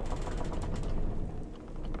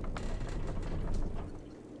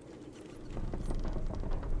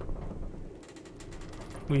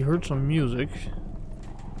 We heard some music.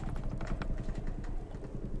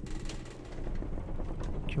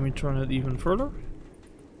 Can we turn it even further?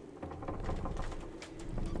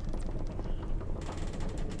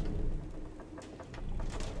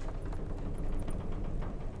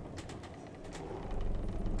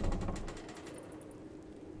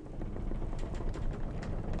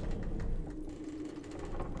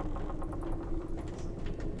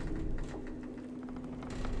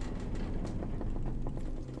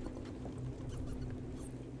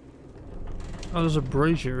 Oh, there's a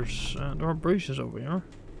braziers. There are braziers over here.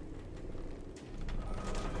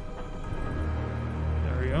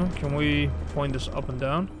 There we go. Can we point this up and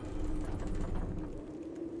down?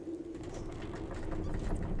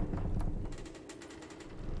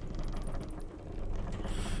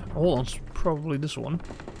 Hold on, it's probably this one.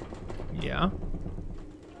 Yeah.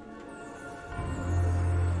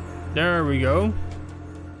 There we go.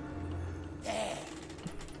 There.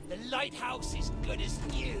 The lighthouse is good as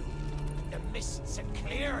new. The mists are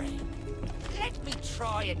clearing. Let me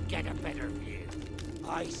try and get a better view.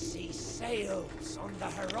 I see sails on the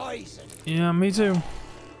horizon. Yeah, me too.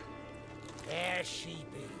 There she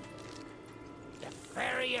be. The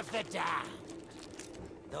ferry of the damned.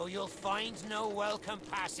 Though you'll find no welcome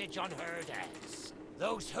passage on her decks.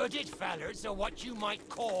 Those hooded fellers are what you might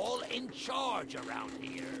call in charge around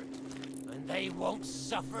here. And they won't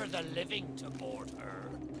suffer the living to board her.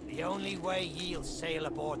 The only way ye'll sail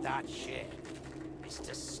aboard that ship is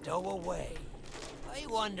to stow away. I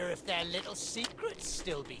wonder if their little secrets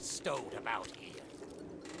still be stowed about here.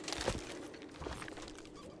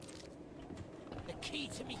 The key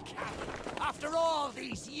to me cabin, after all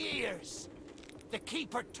these years. The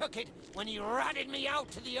keeper took it when he ratted me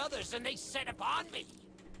out to the others and they set upon me.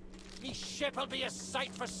 Me ship'll be a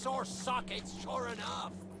sight for sore sockets, sure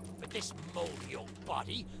enough. But this moldy old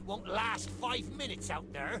body won't last 5 minutes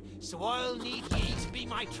out there, so I'll need ye to be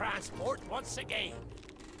my transport once again.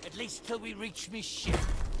 At least till we reach me ship.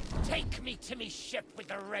 Take me to me ship with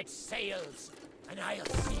the red sails, and I'll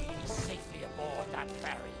see ye safely aboard that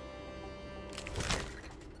ferry.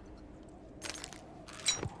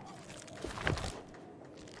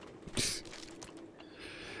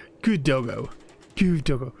 Good doggo. Good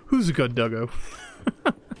doggo. Who's a good doggo?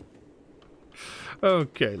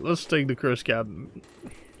 Okay, let's take the cursed cabin.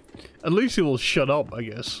 At least he will shut up, I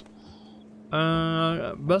guess.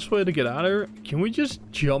 Best way to get out of here? Can we just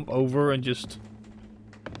jump over and just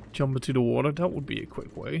jump into the water? That would be a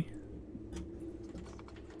quick way.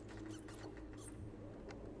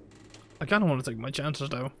 I kind of want to take my chances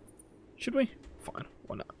though. Should we? Fine,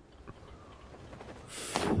 why not?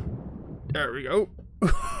 There we go.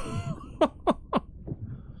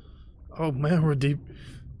 Oh man, we're deep.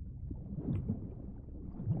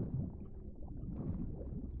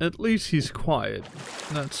 At least he's quiet.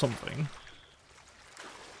 That's something.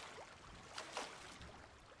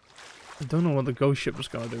 I don't know what the ghost ship is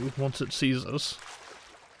gonna do once it sees us.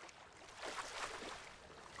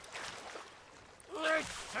 Red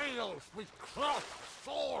sails with cloth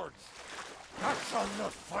swords. That's on the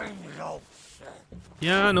fine love set.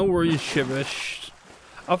 Yeah, I know where your ship is.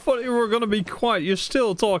 I thought you were gonna be quiet. You're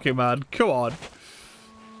still talking, man. Come on.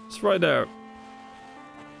 It's right there.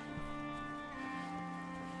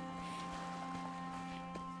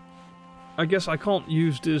 I guess I can't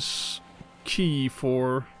use this key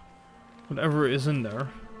for Whatever is in there.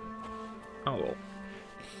 Oh well.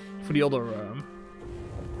 For the other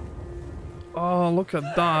oh, look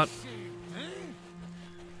at that.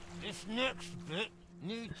 This next bit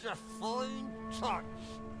needs a fine touch.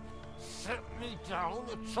 Set me down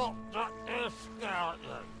atop that there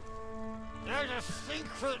skeleton. There's a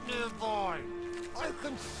secret nearby. I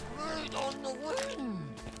can smell it on the wind.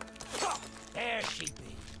 There she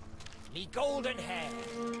be. Me golden hair.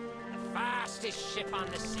 The fastest ship on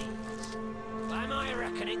the seas. By my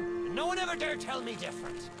reckoning, no one ever dare tell me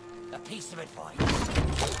different. A piece of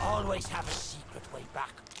advice. Always have a secret way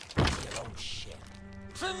back to your own ship.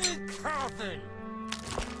 To me cabin.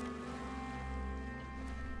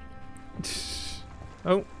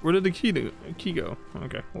 Oh, where did the key go?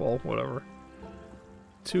 Okay, well, whatever.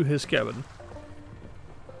 To his cabin.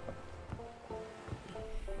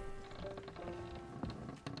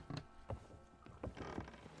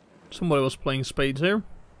 Somebody was playing spades here.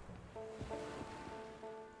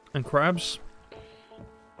 And crabs.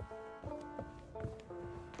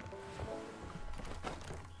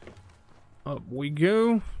 Up we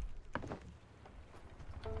go.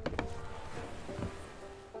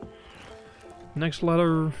 Next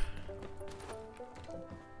letter.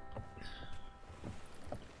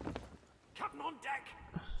 Captain on deck.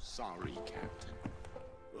 Sorry, Captain.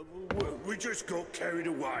 We just got carried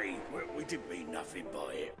away. We didn't mean nothing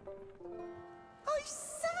by it. I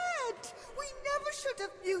said we never should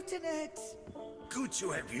have mutinied. Good to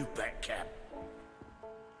have you back, Cap.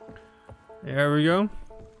 There we go.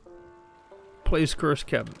 Place cursed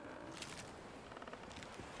cabin.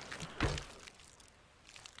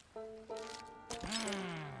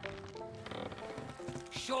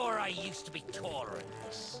 Sure, I used to be taller than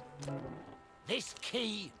this. This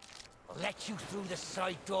key will let you through the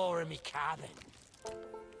side door of me cabin.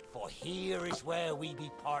 For here is where we be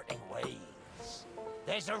parting ways.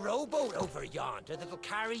 There's a rowboat over yonder that'll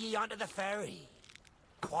carry ye onto the ferry.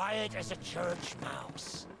 Quiet as a church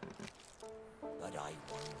mouse. But I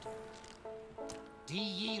wonder, do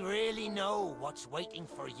ye really know what's waiting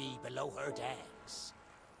for ye below her decks?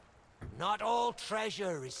 Not all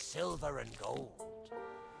treasure is silver and gold.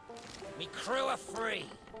 Me crew are free,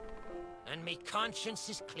 and me conscience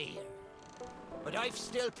is clear. But I've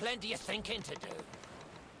still plenty of thinking to do.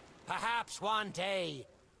 Perhaps one day,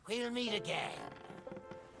 we'll meet again.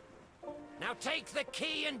 Now take the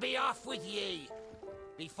key and be off with ye,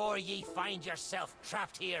 before ye find yourself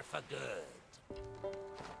trapped here for good.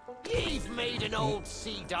 Ye've made an old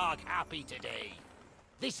sea dog happy today.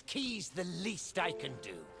 This key's the least I can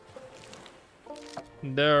do.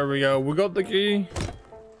 There we go. We got the key.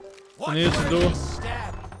 Watch And here's the where door. ye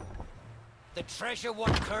step. The treasure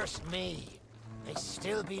what cursed me may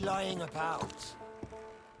still be lying about.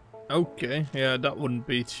 Okay, yeah, that wouldn't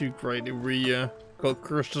be too great if we got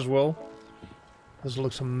cursed as well. This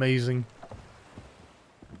looks amazing.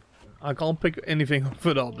 I can't pick anything of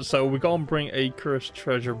it up, so we can't bring a cursed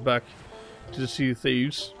treasure back to the Sea of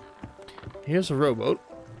Thieves. Here's a rowboat.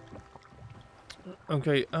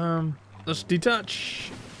 Okay, let's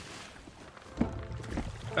detach.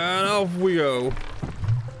 And off we go.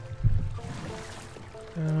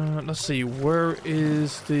 Let's see, where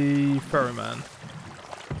is the ferryman?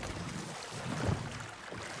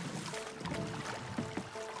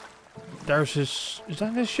 There's his... Is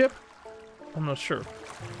that his ship? I'm not sure.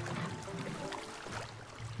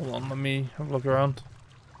 Hold on, let me have a look around.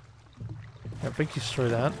 I think he's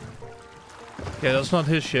straight at. Yeah, that's not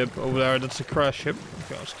his ship over there, that's a crash ship.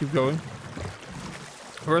 Okay, let's keep going.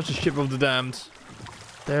 Where's the ship of the damned?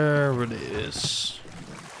 There it is.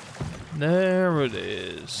 There it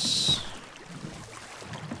is.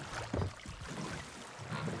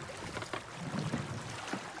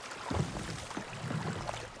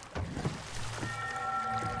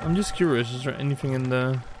 I'm just curious, is there anything in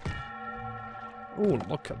the... Oh,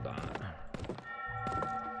 look at that.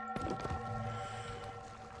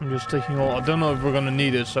 I'm just taking all... I don't know if we're gonna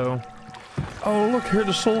need it, so... Oh, look, here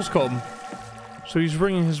the souls come. So he's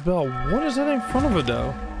ringing his bell. What is that in front of it,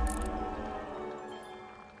 though?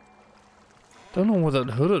 Don't know what that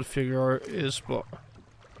hooded figure is, but...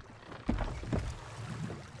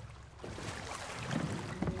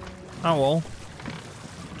 Oh, well.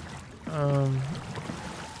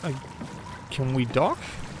 Can we dock?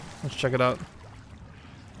 Let's check it out.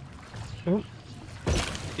 Oh.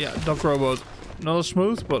 Yeah, dock rowboat. Not as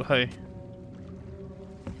smooth, but hey.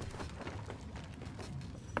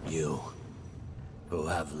 You, who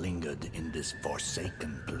have lingered in this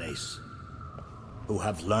forsaken place, who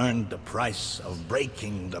have learned the price of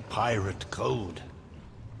breaking the pirate code.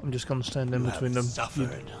 I'm just gonna stand in between them.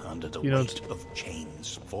 Suffered under the you weight of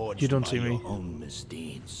chains forged you don't by see me. your own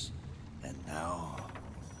misdeeds, Now,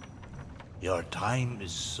 your time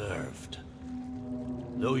is served.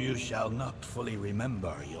 Though you shall not fully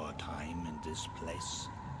remember your time in this place,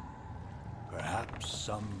 perhaps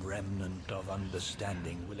some remnant of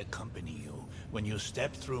understanding will accompany you when you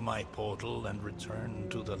step through my portal and return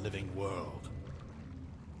to the living world.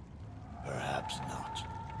 Perhaps not.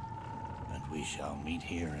 And we shall meet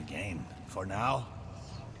here again. For now,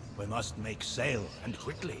 we must make sail, and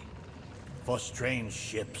quickly. For strange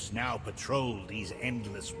ships now patrol these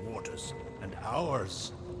endless waters, and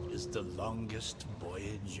ours is the longest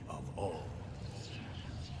voyage of all.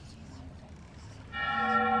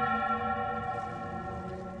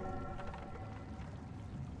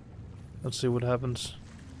 Let's see what happens.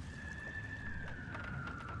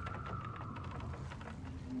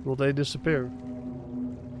 Will they disappear?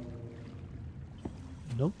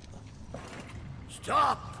 Nope.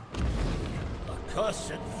 Stop!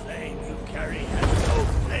 Accursed flame you carry has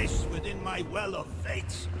no place within my well of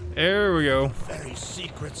fates. There we go. Very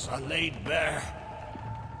secrets are laid bare.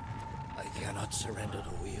 I cannot surrender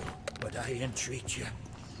the wheel, but I entreat you.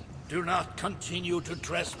 Do not continue to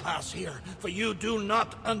trespass here, for you do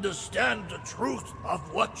not understand the truth of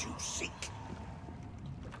what you seek.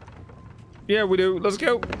 Yeah, we do. Let's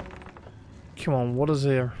go. Come on, what is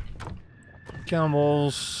here?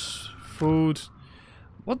 Camels, food.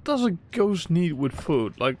 What does a ghost need with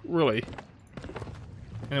food? Like, really?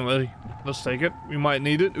 Anyway, let's take it. We might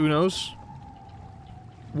need it, who knows?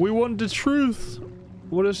 We want the truth.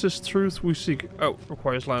 What is this truth we seek? Oh,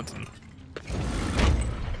 requires lantern.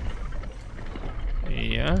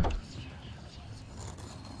 Yeah.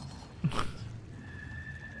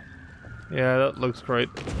 Yeah, that looks great.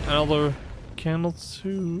 Another candle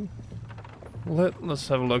too. Let's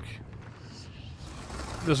have a look.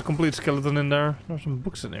 There's a complete skeleton in there. There's some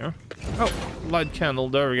books in there. Oh, light candle.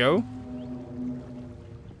 There we go.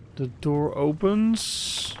 The door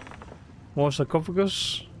opens. More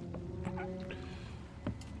sarcophagus.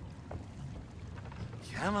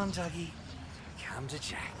 Come on, Dougie. Come to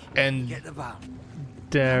Jack. And get the bone.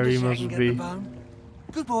 There he must get be. The bone.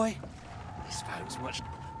 Good boy. He spoke much.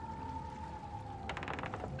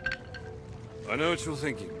 I know what you're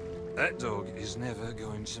thinking. That dog is never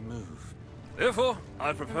going to move. Therefore,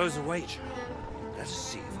 I propose a wager. Let us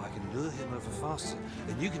see if I can lure him over faster,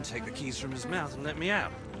 then you can take the keys from his mouth and let me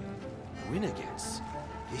out. The winner gets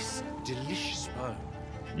this delicious bone.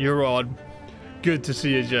 You're on. Good to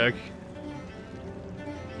see you, Jack.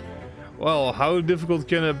 Well, how difficult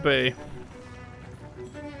can it be?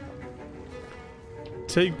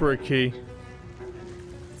 Take brick key.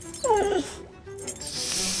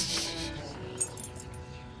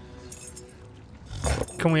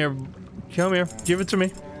 Come here. Come here. Give it to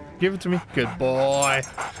me. Give it to me. Good boy.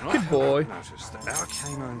 Good boy. Notice that our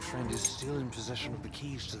canine friend is still in possession of the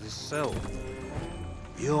keys to this cell.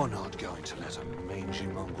 You're not going to let a mangy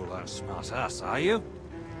mongrel outsmart us, are you?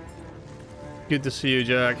 Good to see you,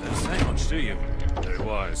 Jack. Don't say much, do you? Very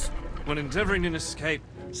wise. When endeavoring an escape,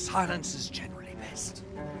 silence is generally best.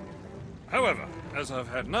 However, as I've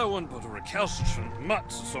had no one but a recalcitrant mutt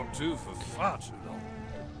to talk to for far too long,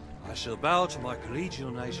 I shall bow to my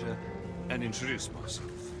collegial nature and introduce myself.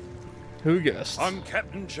 Who guessed? I'm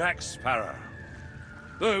Captain Jack Sparrow.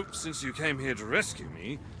 Though, since you came here to rescue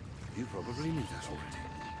me, you probably knew that already.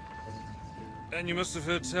 And you must have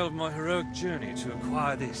heard tell of my heroic journey to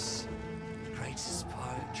acquire this, the greatest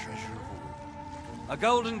pirate treasure of all. A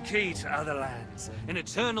golden key to other lands, an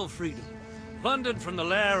eternal freedom, plundered from the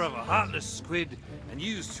lair of a heartless squid and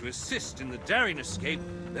used to assist in the daring escape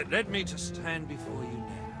that led me to stand before you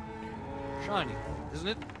now. Shiny, isn't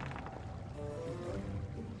it?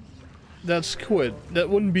 That squid. That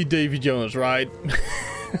wouldn't be Davy Jones, right?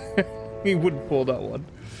 He wouldn't pull that one.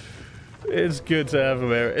 It's good to have him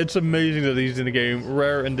there. It's amazing that he's in the game.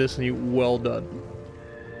 Rare and Disney, well done.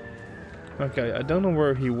 Okay, I don't know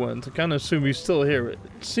where he went. I kind of assume he's still here. It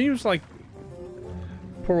seems like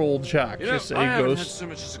poor old Jack. You know, Just I a haven't had ghost. so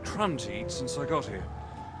much as a crumb to eat since I got here.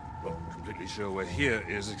 Not completely sure where here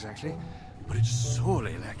is exactly, but it's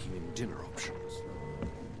sorely lacking in dinner options.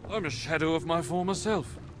 I'm a shadow of my former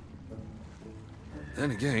self.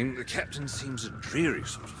 Then again, the captain seems a dreary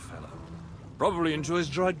sort of fellow. Probably enjoys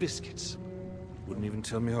dried biscuits. Wouldn't even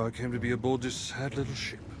tell me how I came to be aboard this sad little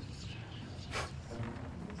ship.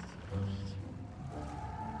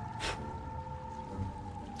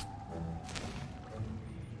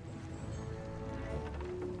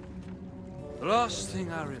 The last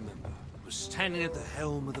thing I remember was standing at the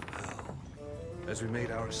helm of the Pearl as we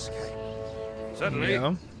made our escape. Suddenly,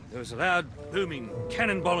 Yeah. there was a loud, booming,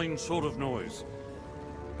 cannonballing sort of noise.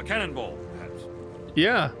 A cannonball, perhaps.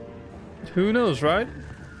 Yeah. Who knows, right?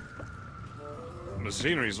 The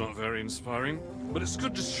scenery's not very inspiring, but it's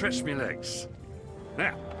good to stretch me legs.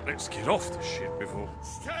 Now, let's get off the ship before...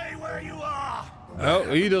 Stay where you are! Oh,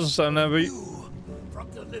 he doesn't sound happy. You from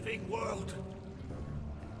the living world.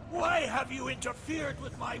 Why have you interfered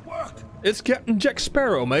with my work? It's Captain Jack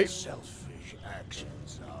Sparrow, mate. Selfish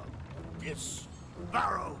actions of this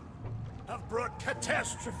Sparrow have brought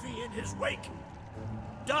catastrophe in his wake.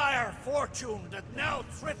 Dire fortune that now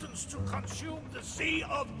threatens to consume the Sea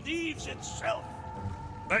of Thieves itself.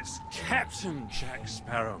 That's Captain Jack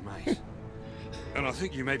Sparrow, mate. And I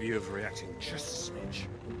think you may be overreacting just a smidge.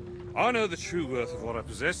 I know the true worth of what I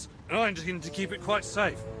possess, and I intend to keep it quite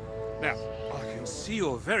safe. Now, I can see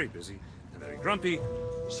you're very busy and very grumpy,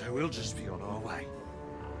 so we'll just be on our way.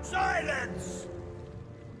 Silence!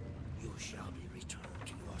 You shall be returned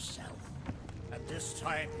to yourself. And this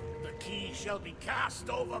time, the key shall be cast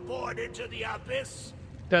overboard into the abyss.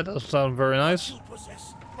 That does sound very nice. What you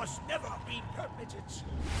possess must never be permitted.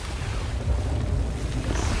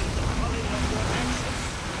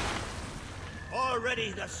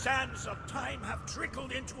 Already the sands of time have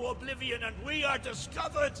trickled into oblivion and we are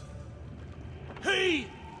discovered. He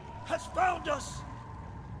has found us.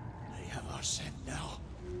 They have our scent now.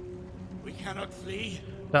 We cannot flee.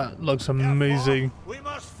 That looks amazing. Therefore, we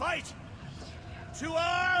must fight. To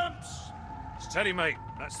arms! Steady, mate.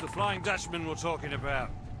 That's the Flying Dutchman we're talking about.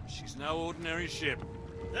 She's no ordinary ship.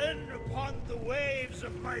 Then upon the waves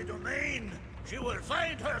of my domain, she will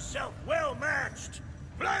find herself well matched.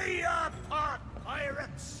 Play your part,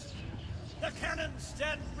 pirates! The cannons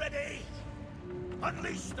stand ready!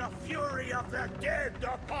 Unleash the fury of the dead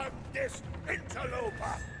upon this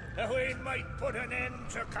interloper, that we might put an end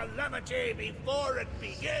to calamity before it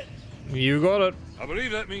begins! You got it. I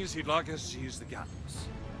believe that means he'd like us to use the guns.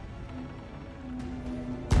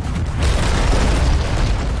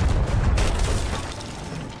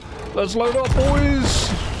 Let's load up, boys!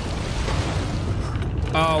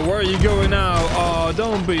 Where are you going now?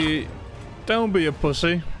 Don't be a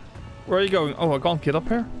pussy. Where are you going? Oh, I can't get up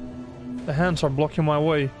here? The hands are blocking my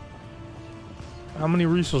way. How many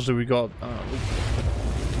resources do we got?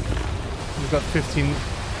 We've got 15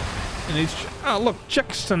 in each. Ah, look,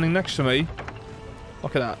 Jack's standing next to me.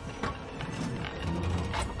 Look at that.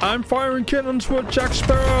 I'm firing cannons with Jack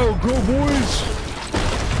Sparrow. Go, boys!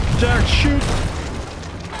 Jack, shoot!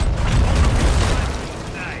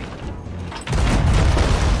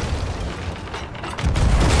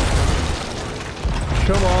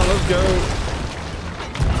 Come on, let's go.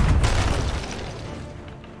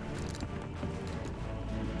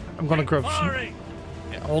 I'm gonna grab some.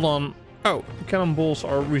 Yeah, hold on. Oh, the cannonballs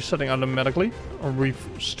are resetting automatically. Or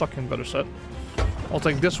restocking, better said. I'll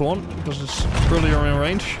take this one, because it's earlier in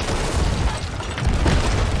range.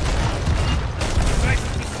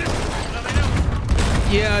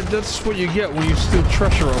 Yeah, that's what you get when you steal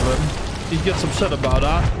treasure of him. He gets upset about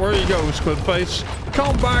that. Where you go, squid face?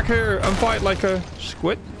 Come back here and fight like a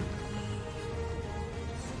squid.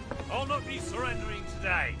 I'll not be surrendering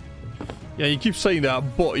today. Yeah, you keep saying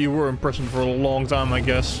that, but you were in prison for a long time, I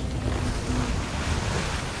guess.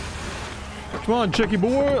 Come on, Jackie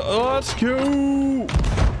boy, let's go!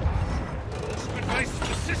 Squid face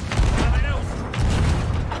persistent, nothing else.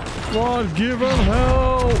 Come on, give him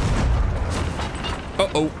hell!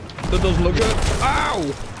 Uh-oh, that doesn't look good.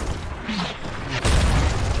 Ow!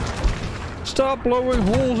 Stop blowing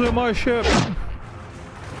holes in my ship!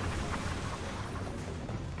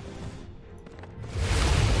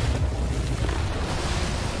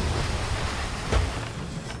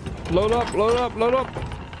 Load up, load up, load up!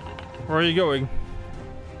 Where are you going?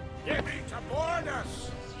 They need to board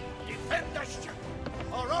us! Defend the ship,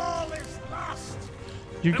 or all is lost!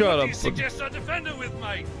 You got What do up. you suggest I defend her with,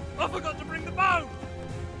 mate? I forgot to bring the bow!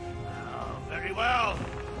 Oh, very well.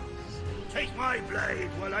 Take my blade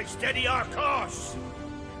while I steady our course.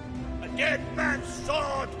 A dead man's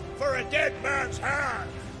sword for a dead man's hand.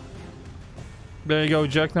 There you go,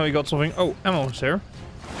 Jack. Now you got something. Oh, ammo's here.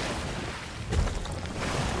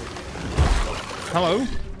 Hello.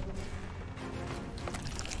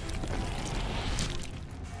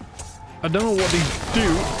 I don't know what these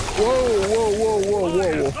do. Whoa, whoa, whoa,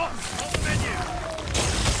 whoa,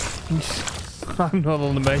 whoa. I'm not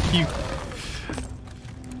on the menu.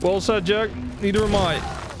 Well said, Jack. Neither am I.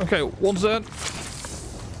 Okay, one's dead.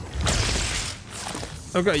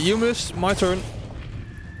 Okay, you missed. My turn.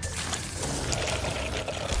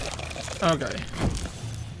 Okay.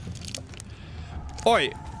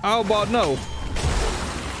 Oi, how about no?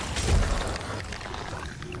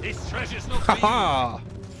 This treasure's not Haha!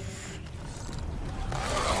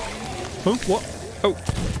 Huh? What? Oh.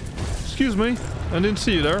 Excuse me. I didn't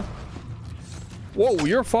see you there. Whoa,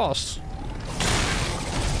 you're fast.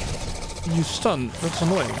 You stunned. That's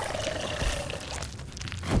annoying.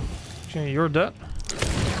 Okay, you're dead.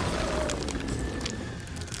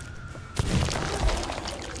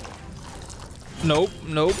 Nope,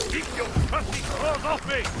 nope. Keep your crusty claws off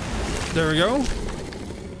me! There we go.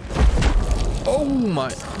 Oh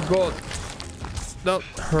my god. That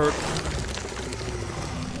hurt.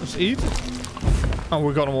 Let's eat. Oh,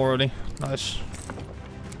 we got him already. Nice.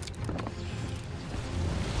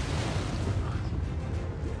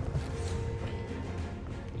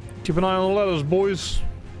 Keep an eye on the letters, boys.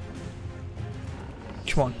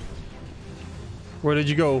 Come on. Where did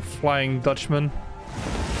you go, Flying Dutchman?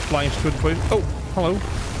 Flying squid face. Oh, hello.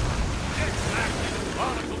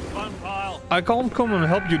 I can't come and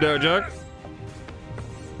help you there, Jack.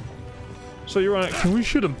 So you're on it. Can we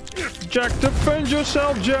shoot him? Jack, defend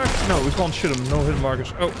yourself, Jack! No, we can't shoot him. No hit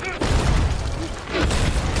markers. Oh.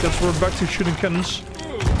 Guess we're back to shooting cannons.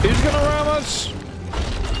 He's gonna ram us!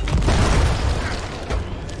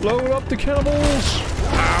 Load up the cannibals!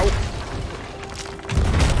 Ow!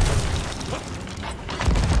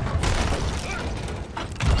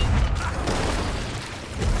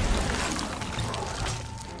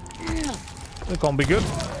 That can't be good.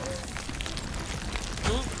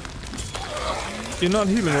 You're not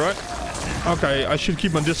healing, right? Okay, I should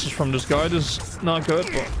keep my distance from this guy. This is not good,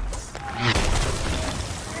 but...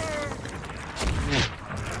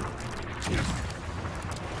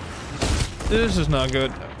 This is not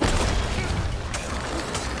good.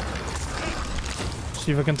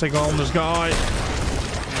 See if I can take on this guy.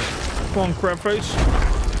 Come on, crab face.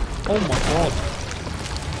 Oh my god.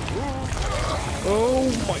 Oh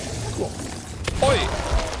my god. Oi!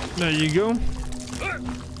 There you go.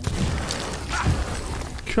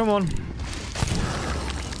 Come on.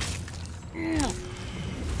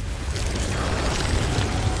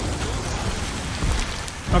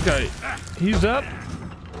 Okay, he's dead.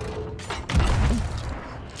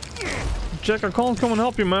 Jack, I can't come and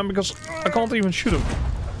help you, man, because I can't even shoot him.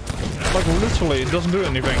 Like, literally, it doesn't do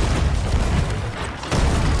anything.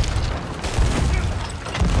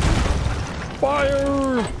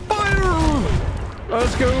 Fire! Fire!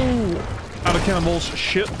 Let's go! Out of cannonballs.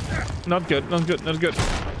 Shit. Not good, not good, not good.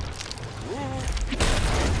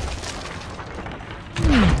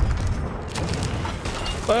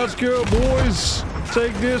 Let's go, boys!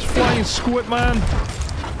 Take this, flying squid man!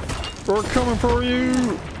 We're coming for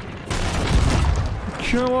you!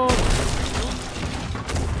 Come on!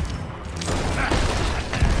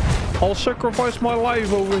 I'll sacrifice my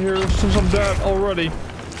life over here since I'm dead already.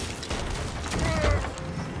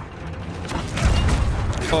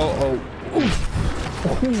 Uh-oh.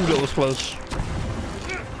 Ooh, that was close.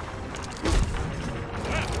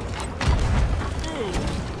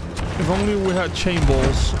 If only we had chain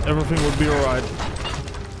balls, everything would be alright.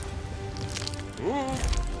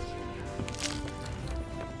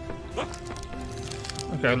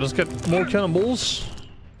 Okay, let's get more cannonballs.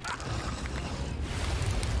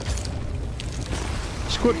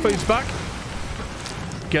 Squid face back.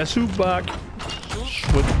 Guess who back?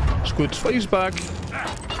 Squid's face back.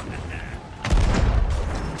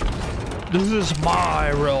 This is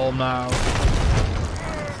my realm now.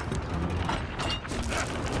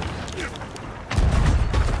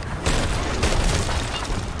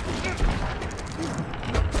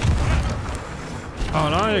 Oh,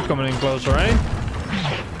 now you're coming in closer, eh?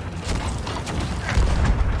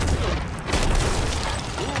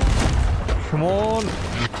 Come on.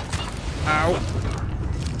 Ow.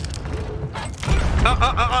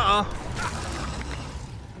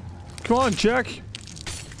 Come on, Jack.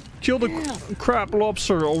 Kill the crab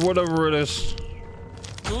lobster or whatever it is.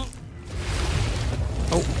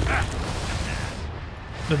 Oh.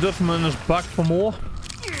 The Dutchman is back for more.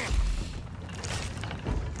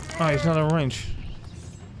 Ah, he's not in range.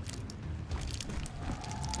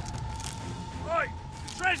 Oi!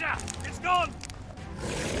 Treasure! It's gone!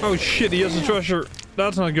 Oh shit, he has a treasure.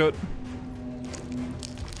 That's not good.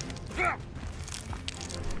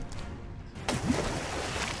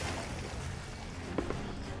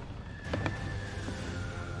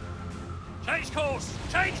 Change course!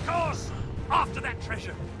 Change course! After that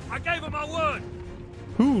treasure! I gave her my word!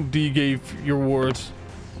 Who do you give your words?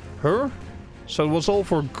 Her? So it was all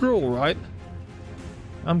for a girl, right?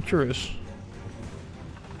 I'm curious.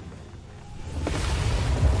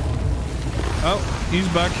 Oh, he's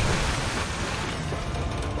back.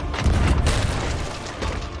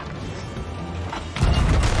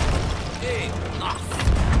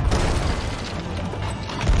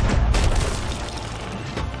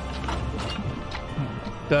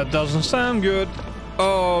 That doesn't sound good.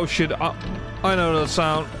 Oh shit, I know that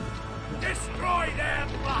sound. Destroy them!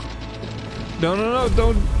 No,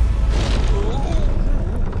 don't.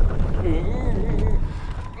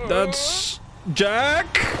 That's Jack.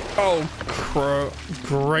 Oh,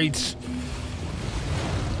 great.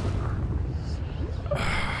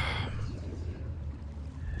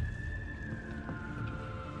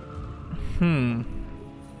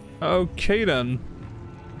 Okay then.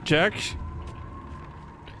 Jack?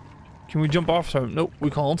 Can we jump after him? Nope, we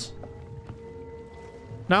can't.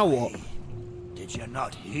 Now what? Did you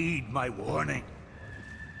not heed my warning?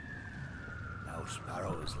 Now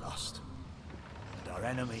Sparrow is lost, and our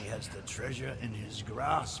enemy has the treasure in his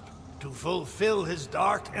grasp to fulfill his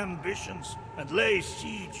dark ambitions and lay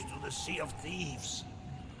siege to the Sea of Thieves.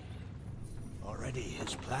 Already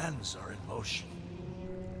his plans are in motion,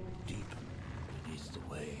 deep beneath the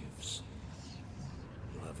waves.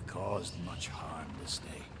 You have caused much harm this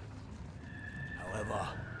day. However,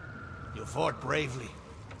 you fought bravely.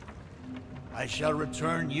 I shall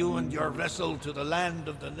return you and your vessel to the land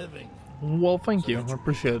of the living. Well, thank you. I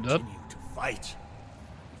appreciate that. Continue to fight.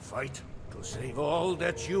 Fight to save all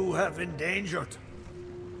that you have endangered.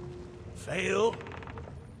 Fail,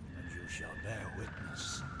 and you shall bear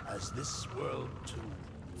witness as this world too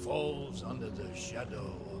falls under the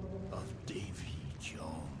shadow of Davy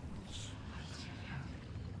Jones.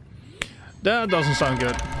 That doesn't sound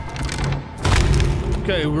good.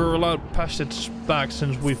 Okay, we're allowed passage back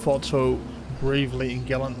since we fought so bravely and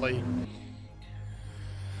gallantly.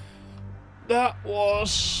 That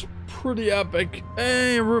was pretty epic.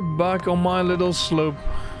 And we're back on my little slope.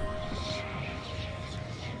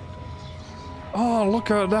 Oh, look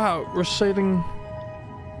at that. We're sailing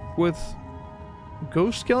with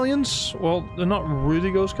ghost galleons. Well, they're not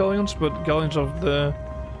really ghost galleons, but galleons of the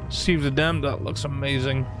Sea of the Damned. That looks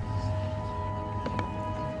amazing.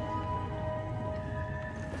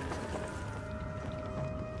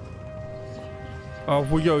 Off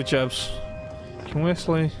we go, chaps. Can we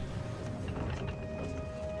actually...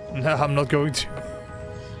 No, I'm not going to.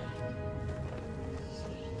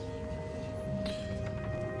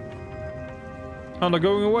 I'm not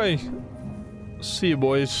going away. See you,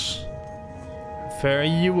 boys. Fare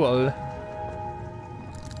you well.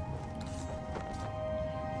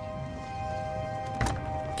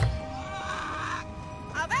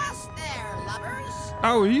 Avast there, lovers!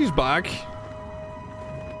 Oh, he's back.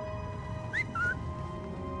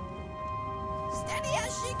 Steady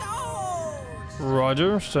as she goes!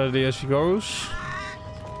 Roger, steady as she goes.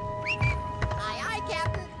 Aye, aye,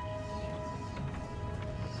 Captain.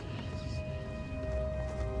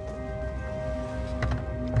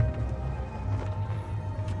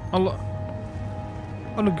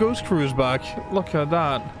 Oh, the ghost crew is back. Look at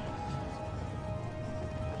that.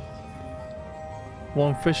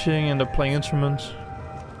 One fishing and they're playing instruments.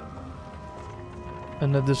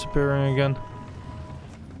 And they're disappearing again.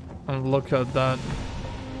 And look at that.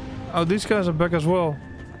 Oh, these guys are back as well.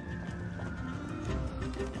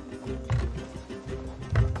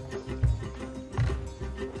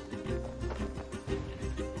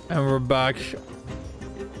 And we're back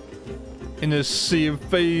in a sea of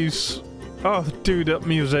thieves. Oh, dude, that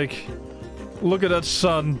music. Look at that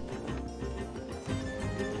sun.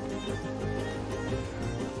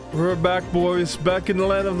 We're back, boys. Back in the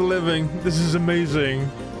land of the living. This is amazing.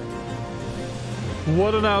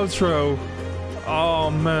 What an outro. Oh,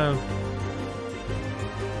 man.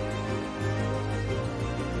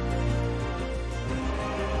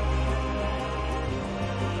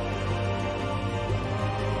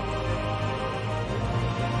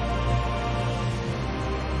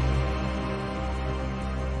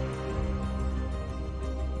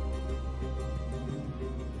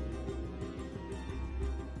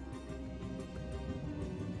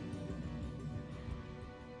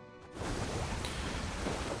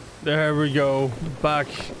 There we go, back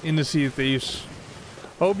in the Sea of Thieves.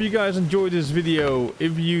 Hope you guys enjoyed this video.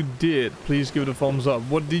 If you did, please give it a thumbs up.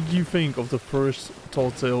 What did you think of the first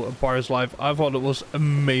Tall Tale A Pirate's Life? I thought it was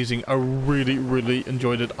amazing. I really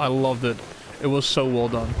enjoyed it. I loved it. It was so well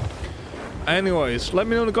done. Anyways, let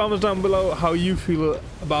me know in the comments down below how you feel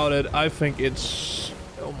about it. I think it's...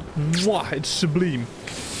 it's sublime.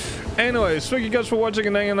 Anyways, thank you guys for watching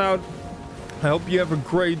and hanging out. I hope you have a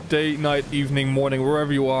great day, night, evening, morning,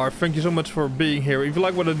 wherever you are. Thank you so much for being here. If you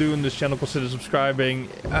like what I do in this channel, consider subscribing.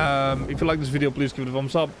 If you like this video, please give it a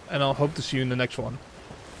thumbs up. And I'll hope to see you in the next one.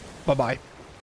 Bye-bye.